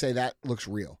and say that looks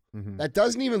real. That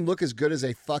doesn't even look as good as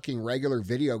a fucking regular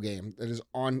video game that is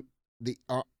on the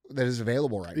that is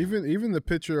available right now. Even the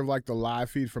picture of like the live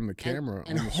feed from the camera.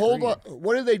 And on the hold screen. up,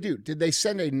 what did they do? Did they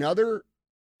send another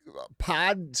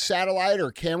pod satellite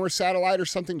or camera satellite or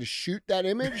something to shoot that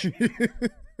image?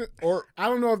 Or I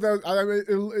don't know if that. I mean,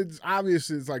 it's obvious.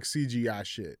 It's like CGI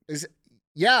shit.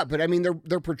 Yeah, but I mean,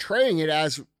 they're portraying it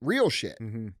as real shit.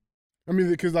 I mean,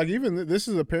 because like even this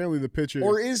is apparently the picture.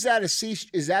 Or is that a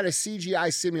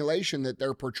CGI simulation that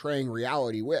they're portraying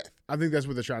reality with? I think that's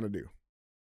what they're trying to do.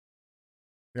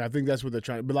 Yeah, I think that's what they're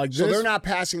trying. But like, so they're not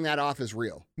passing that off as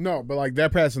real. No, but like they're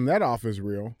passing that off as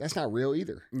real. That's not real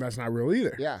either. That's not real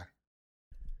either. Yeah.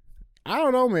 I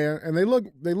don't know, man. And they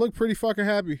look pretty fucking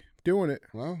happy doing it.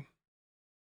 Well,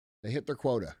 they hit their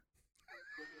quota.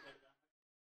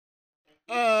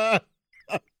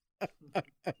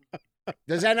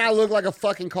 Does that not look like a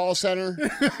fucking call center?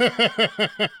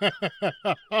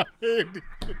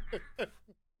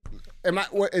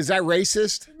 Is that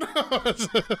racist?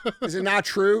 Is it not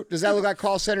true? Does that look like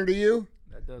call center to you?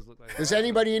 That does look like. Does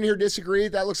anybody in here disagree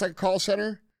that looks like a call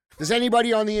center? Does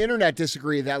anybody on the internet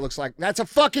disagree that looks like that's a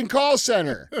fucking call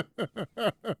center?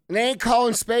 And they ain't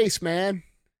calling space, man.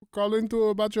 Call into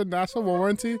about your NASA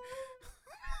warranty.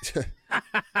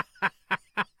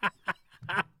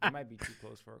 It might be too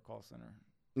close for a call center.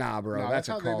 Nah, bro, that's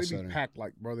a call center. They be packed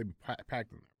like, bro. They be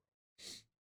packed in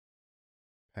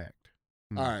there. Packed.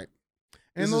 All right.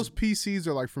 And those PCs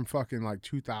are like from fucking like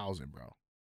 2000, bro.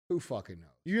 Who fucking knows?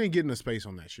 You ain't getting a space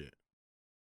on that shit.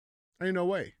 Ain't no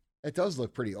way. It does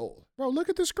look pretty old. Bro, look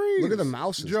at the screen. Look at the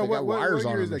mouses. Joe, they got what wires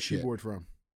on year them is that and shit. keyboard from?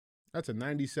 That's a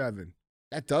 97.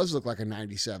 That does look like a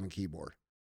 97 keyboard.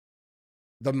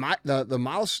 The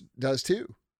mouse does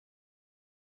too.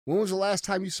 When was the last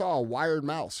time you saw a wired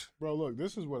mouse? Bro, look,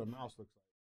 this is what a mouse looks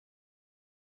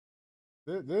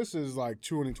like. This is like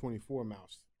 224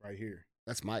 mouse right here.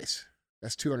 That's mice.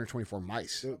 That's 224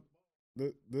 mice.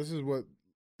 This is what.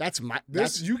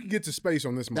 You can get to space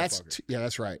on this motherfucker. Yeah,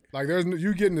 that's right. Like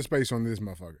you getting to space on this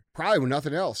motherfucker. Probably with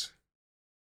nothing else.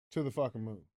 To the fucking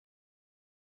moon.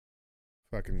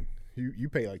 Fucking you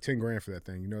pay like 10 grand for that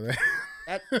thing. You know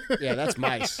that? Yeah, that's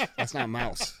mice. That's not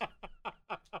mouse.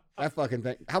 That fucking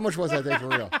thing. How much was that thing for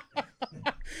real?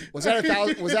 Was that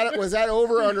 $1,000? Was that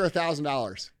over or under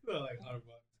 $1,000? No, like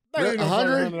 $100.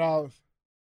 $100.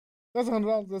 That's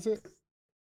 $100. That's it.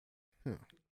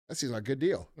 That seems like a good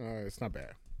deal. It's not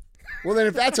bad. Well, then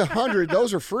if that's 100,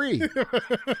 those are free.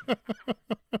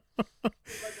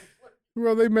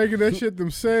 Bro, they making that shit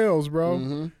themselves, bro.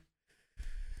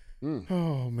 Mm-hmm.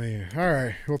 Oh man. All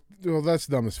right. Well, that's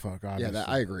dumb as fuck. Obviously. Yeah,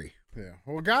 I agree. Yeah.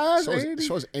 Well, guys,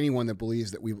 so is anyone that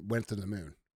believes that we went to the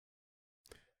moon.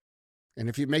 And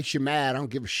if it makes you mad, I don't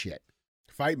give a shit.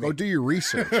 Fight me. Go do your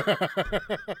research.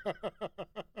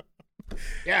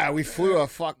 Yeah, we flew a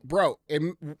bro.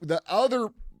 The other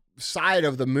side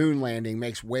of the moon landing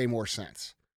makes way more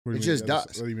sense. It just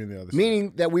does. What do you mean the other side?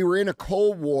 Meaning that we were in a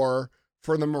Cold War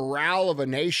for the morale of a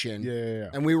nation. Yeah.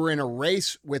 And we were in a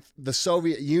race with the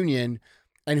Soviet Union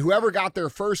And whoever got there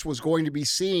first was going to be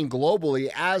seen globally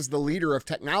as the leader of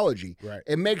technology. Right.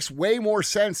 It makes way more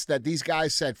sense that these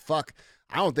guys said, fuck,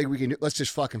 I don't think we can do let's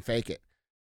just fucking fake it.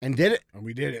 And did it. And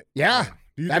we did it. Yeah.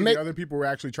 Do you think the other people were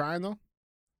actually trying though?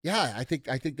 Yeah, I think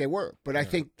they were. But I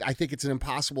think it's an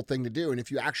impossible thing to do. And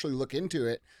if you actually look into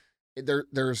it,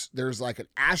 there's like an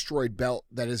asteroid belt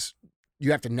that is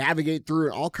you have to navigate through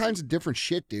and all kinds of different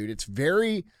shit, dude. It's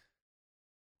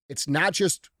not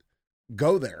just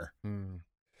go there.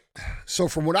 So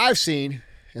from what I've seen,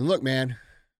 and look, man,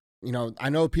 you know, I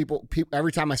know people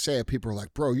every time I say it, people are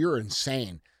like, bro, you're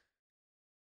insane.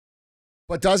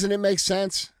 But doesn't it make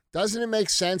sense? Doesn't it make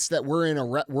sense that we're in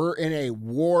a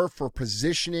war for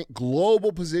positioning,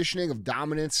 global positioning of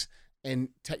dominance and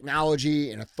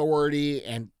technology and authority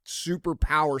and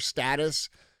superpower status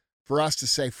for us to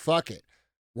say, fuck it.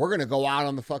 We're going to go out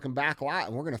on the fucking back lot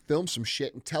and we're going to film some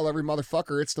shit and tell every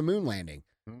motherfucker it's the moon landing.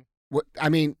 I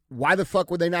mean, why the fuck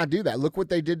would they not do that? Look what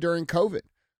they did during COVID.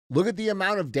 Look at the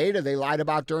amount of data they lied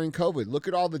about during COVID. Look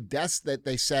at all the deaths that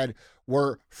they said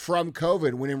were from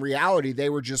COVID when in reality they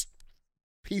were just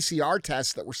PCR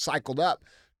tests that were cycled up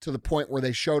to the point where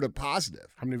they showed a positive.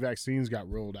 How many vaccines got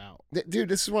rolled out? Dude,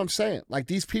 this is what I'm saying. Like,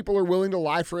 these people are willing to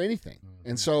lie for anything.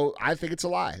 And so I think it's a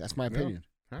lie. That's my opinion.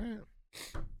 All right.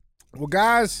 Well,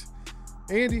 guys,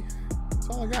 Andy, that's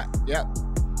all I got. Yep.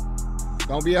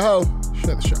 Don't be a hoe.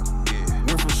 Shut the show.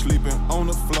 Went from sleeping on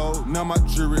the floor, now my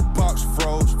jewelry box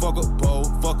froze. Fuck a bowl,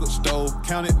 fuck a stove,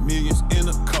 counted millions in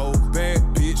a cold. Bad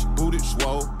bitch, booted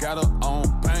swole, got her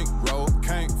on bankroll,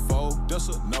 can't fold, that's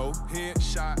a no.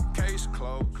 Headshot, case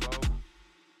closed.